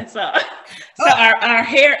familiar with that song. So our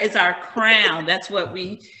hair is our crown. That's what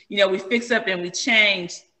we fix up and we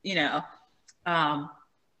change,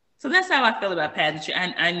 So that's how I feel about pageantry.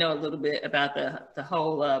 I know a little bit about the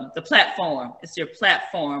whole, the platform. It's your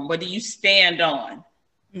platform. What do you stand on?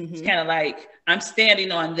 Mm-hmm. It's kind of like, I'm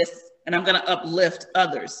standing on this and I'm going to uplift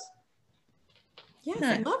others. Yes,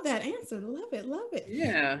 I love that answer. Love it.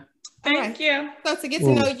 Yeah. Thank you. So to get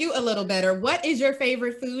to know you a little better, what is your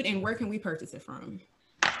favorite food and where can we purchase it from?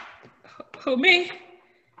 Who, me?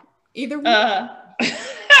 Either one.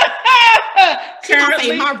 She gonna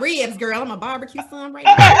say my ribs, girl. I'm a barbecue son right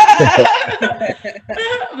now.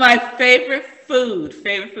 My favorite food.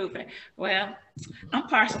 Well, I'm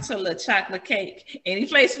partial to a little chocolate cake. Any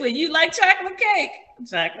place where you like chocolate cake?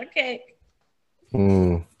 Chocolate cake.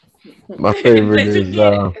 My favorite is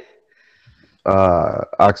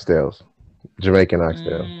oxtails, Jamaican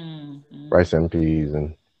oxtails, rice and peas,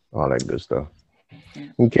 and all that good stuff.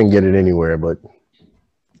 You can't get it anywhere, but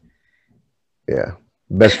yeah,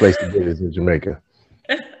 best place to get it is in Jamaica.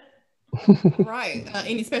 Right.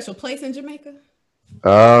 Any special place in Jamaica?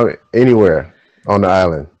 Anywhere on the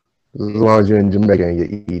island, as long as you're in Jamaica and you're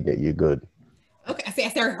eating it, you're good. Okay, I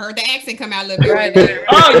heard the accent come out a little bit. Right.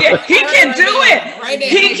 Oh yeah, he can do it. Right there.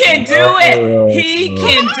 He can do it. He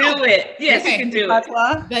can do it. Yes, he can do it.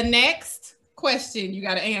 The next question you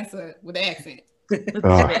got to answer with the accent.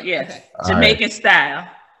 Yes, okay. Jamaican style.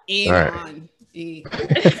 He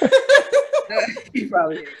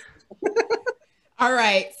probably is. All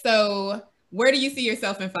right. So, where do you see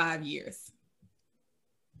yourself in 5 years?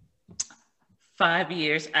 5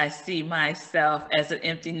 years, I see myself as an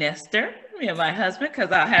empty nester. Me and my husband,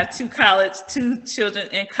 because I'll have two children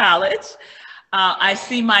in college. I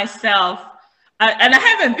see myself, and I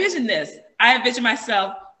have envisioned this. I envision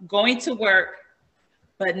myself going to work,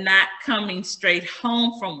 but not coming straight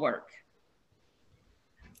home from work.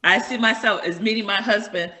 I see myself as meeting my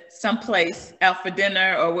husband someplace out for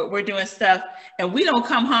dinner or we're doing stuff, and we don't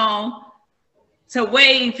come home till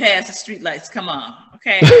way past the street lights come on.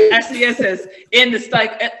 Okay, I see us as and it's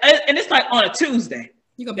like on a Tuesday.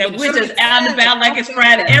 That we're just out and about like it's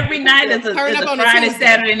Friday. Every night is a Friday,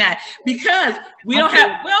 Saturday night, because we don't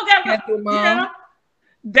got,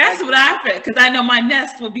 that's what I feel, because I know my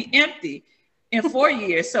nest will be empty in 4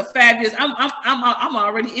 years. So 5 years, I'm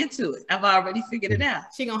already into it. I've already figured it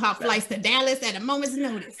out. She gonna have flights to Dallas at a moment's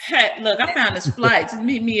notice. Hey, look, I found this flight. Just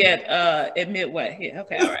meet me at Midway. Yeah,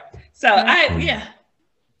 okay, all right. So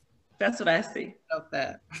that's what I see. Of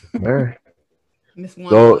that. All right. Miss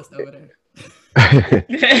One over there.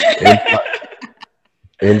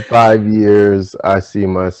 In 5 years, I see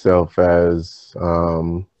myself as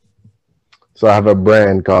so I have a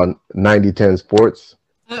brand called 9010 Sports.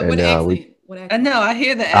 What accent? I know, I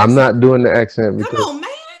hear the accent. I'm not doing the accent because come on, man.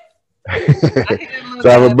 So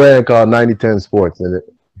I have a brand called 9010 Sports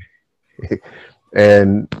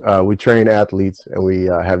and we train athletes and we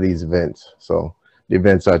have these events. So the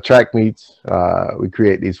events are track meets. We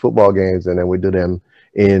create these football games and then we do them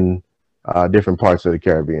in different parts of the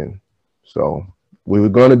Caribbean. So we were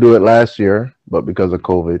going to do it last year, but because of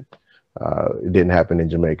COVID, it didn't happen in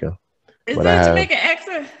Jamaica. Is that Jamaican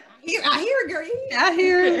accent? I hear it, girl. I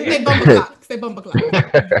hear it. Say bumper clock.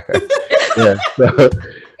 Yeah.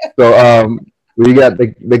 So we got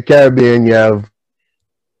the Caribbean. You have.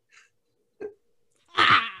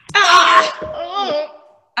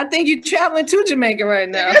 I think you're traveling to Jamaica right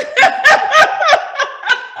now.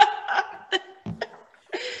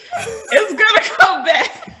 It's gonna come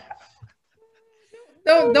back.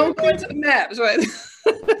 Don't go into the maps, right?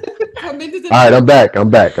 All right, I'm back.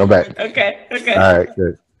 Okay. All right,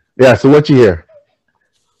 good. Yeah. So what you hear?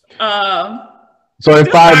 So in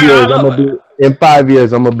 5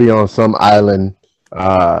 years, I'm gonna be on some island,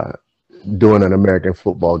 doing an American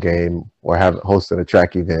football game or hosting a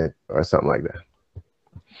track event or something like that.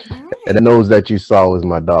 Right. And the nose that you saw was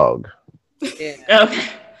my dog. Yeah. Okay.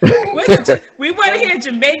 We want to hear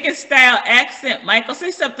Jamaican style accent. Michael, say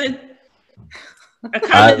something. A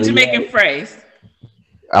common Jamaican phrase.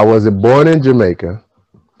 I wasn't born in Jamaica.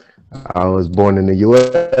 I was born in the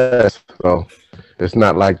U.S. So it's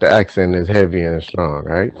not like the accent is heavy and strong,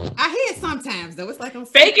 right? I hear it sometimes though. It's like I'm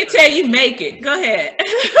fake it till you make it. Go ahead.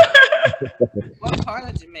 What part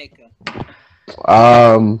of Jamaica?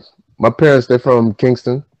 My parents, they're from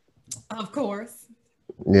Kingston. Of course.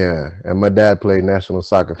 Yeah, and my dad played national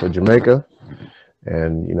soccer for Jamaica,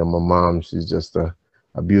 and my mom, she's just a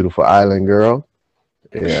beautiful island girl.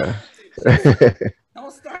 Yeah.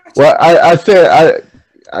 Well, I said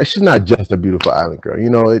she's not just a beautiful island girl.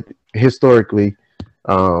 Historically,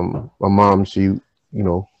 my mom, she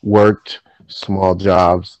worked small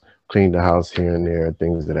jobs, cleaned the house here and there,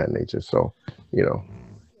 things of that nature. So, you know,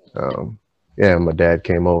 yeah, my dad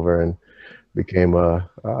came over and became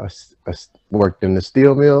worked in the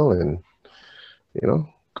steel mill, and, you know,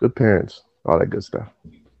 good parents, all that good stuff.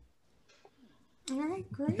 All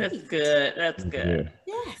right, great. That's good. That's good.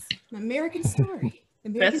 Yeah. Yes, an American story.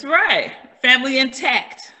 That's right. Family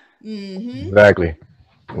intact. Mm-hmm.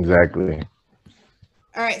 Exactly.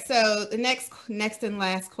 All right, so the next and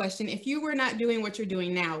last question. If you were not doing what you're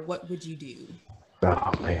doing now, what would you do?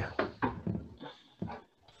 Oh, man.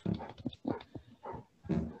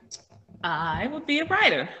 I would be a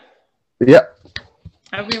writer. Yep.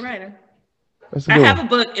 I would be a writer. I have a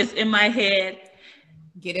book. It's in my head.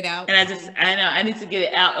 Get it out. And I need to get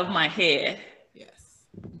it out of my head. Yes.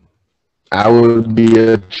 I would be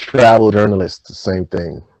a travel journalist, the same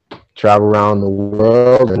thing. Travel around the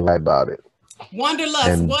world and write about it. Wanderlust,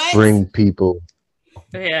 and what? Bring people.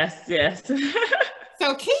 Yes.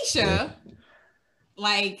 So Keisha,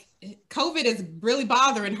 like, COVID is really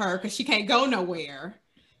bothering her because she can't go nowhere.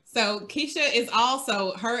 So Keisha is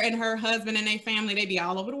also, her and her husband and their family, they be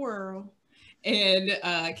all over the world. And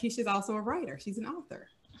Keisha's also a writer. She's an author.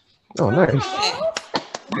 Oh, nice.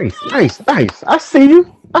 Nice. I see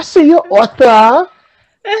you, author.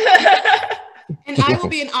 And I will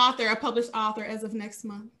be an author, a published author as of next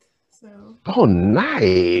month. So. Oh,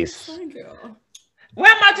 nice. Girl. Why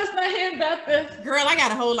am I just not hearing about this? Girl, I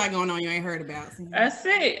got a whole lot going on you ain't heard about. So. I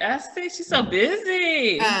see. She's so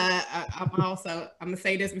busy. I'm gonna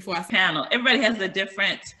say this before I say panel. Everybody has a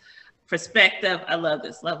different perspective. I love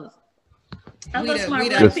this. I love smart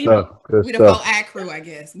good people. Stuff. Good we stuff. the faux act crew, I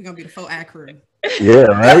guess. We're gonna be the faux act crew. Yeah,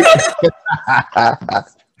 right.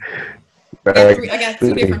 I got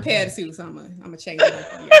 2 different pair of suits. I'm gonna change it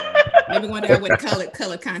up. Yeah. Maybe one day with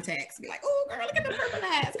color contacts. Be like, oh, girl, look at the purple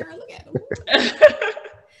eyes. Girl, look at them.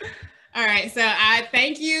 All right, so I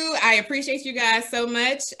thank you. I appreciate you guys so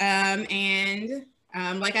much. And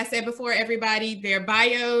like I said before, everybody, their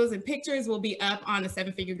bios and pictures will be up on the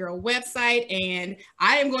 7-Figure Girl website. And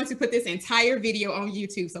I am going to put this entire video on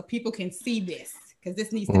YouTube so people can see this, because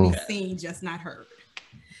this needs to be seen, just not heard.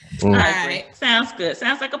 All right. Sounds good.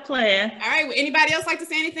 Sounds like a plan. All right. Would anybody else like to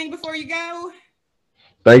say anything before you go?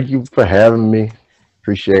 Thank you for having me.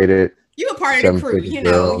 Appreciate it. You a part of the crew. You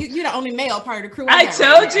know, you're the only male part of the crew. I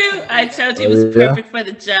told you it was perfect for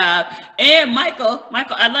the job. And Michael,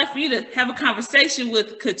 I'd like for you to have a conversation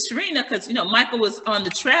with Katrina, because, you know, Michael was on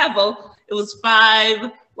the travel. It was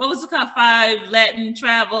 5, what was it called? 5 Latin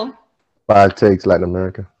travel. 5 Takes Latin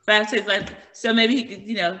America. 5 Takes Latin. So maybe he could,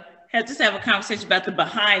 you know, have a conversation about the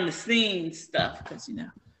behind the scenes stuff, because, you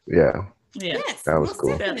know. Yeah. Yes, that was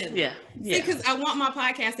cool. Yeah. Because I want my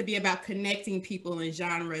podcast to be about connecting people and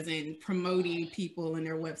genres and promoting people and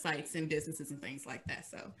their websites and businesses and things like that.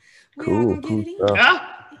 So we are gonna get it in.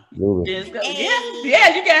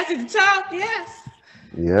 Yeah, you guys need to talk. Yes.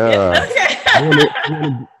 Yeah. Okay.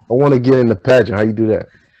 I want to get in the pageant. How you do that?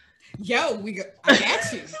 Yo, I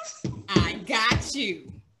got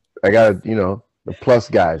you. I got, you know, the plus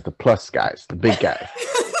guys, the big guys.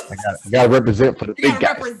 I gotta represent for the big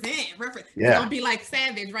guys. Represent. Yeah. It's gonna be like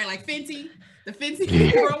Savage, right? Like Fenty, the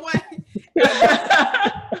Fenty worldwide.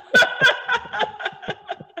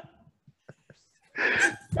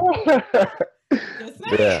 Just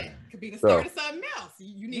saying. Yeah. Could be the start of something else.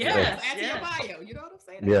 You need to add to your bio. You know what I'm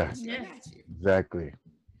saying? Yeah. I got you. Exactly.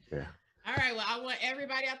 Yeah. All right. Well, I want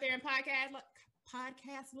everybody out there in podcast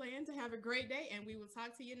land to have a great day, and we will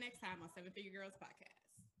talk to you next time on 7-Figure Girls Podcast.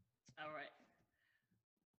 All right.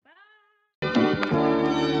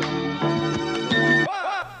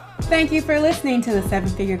 Thank you for listening to the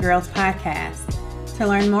 7-Figure Girls Podcast. To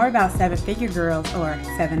learn more about 7-Figure Girls, or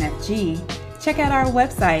 7FG, check out our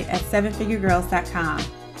website at 7figuregirls.com.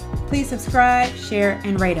 Please subscribe, share,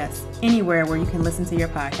 and rate us anywhere where you can listen to your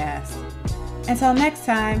podcast. Until next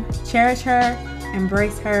time, cherish her,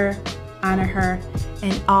 embrace her, honor her,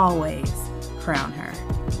 and always crown her.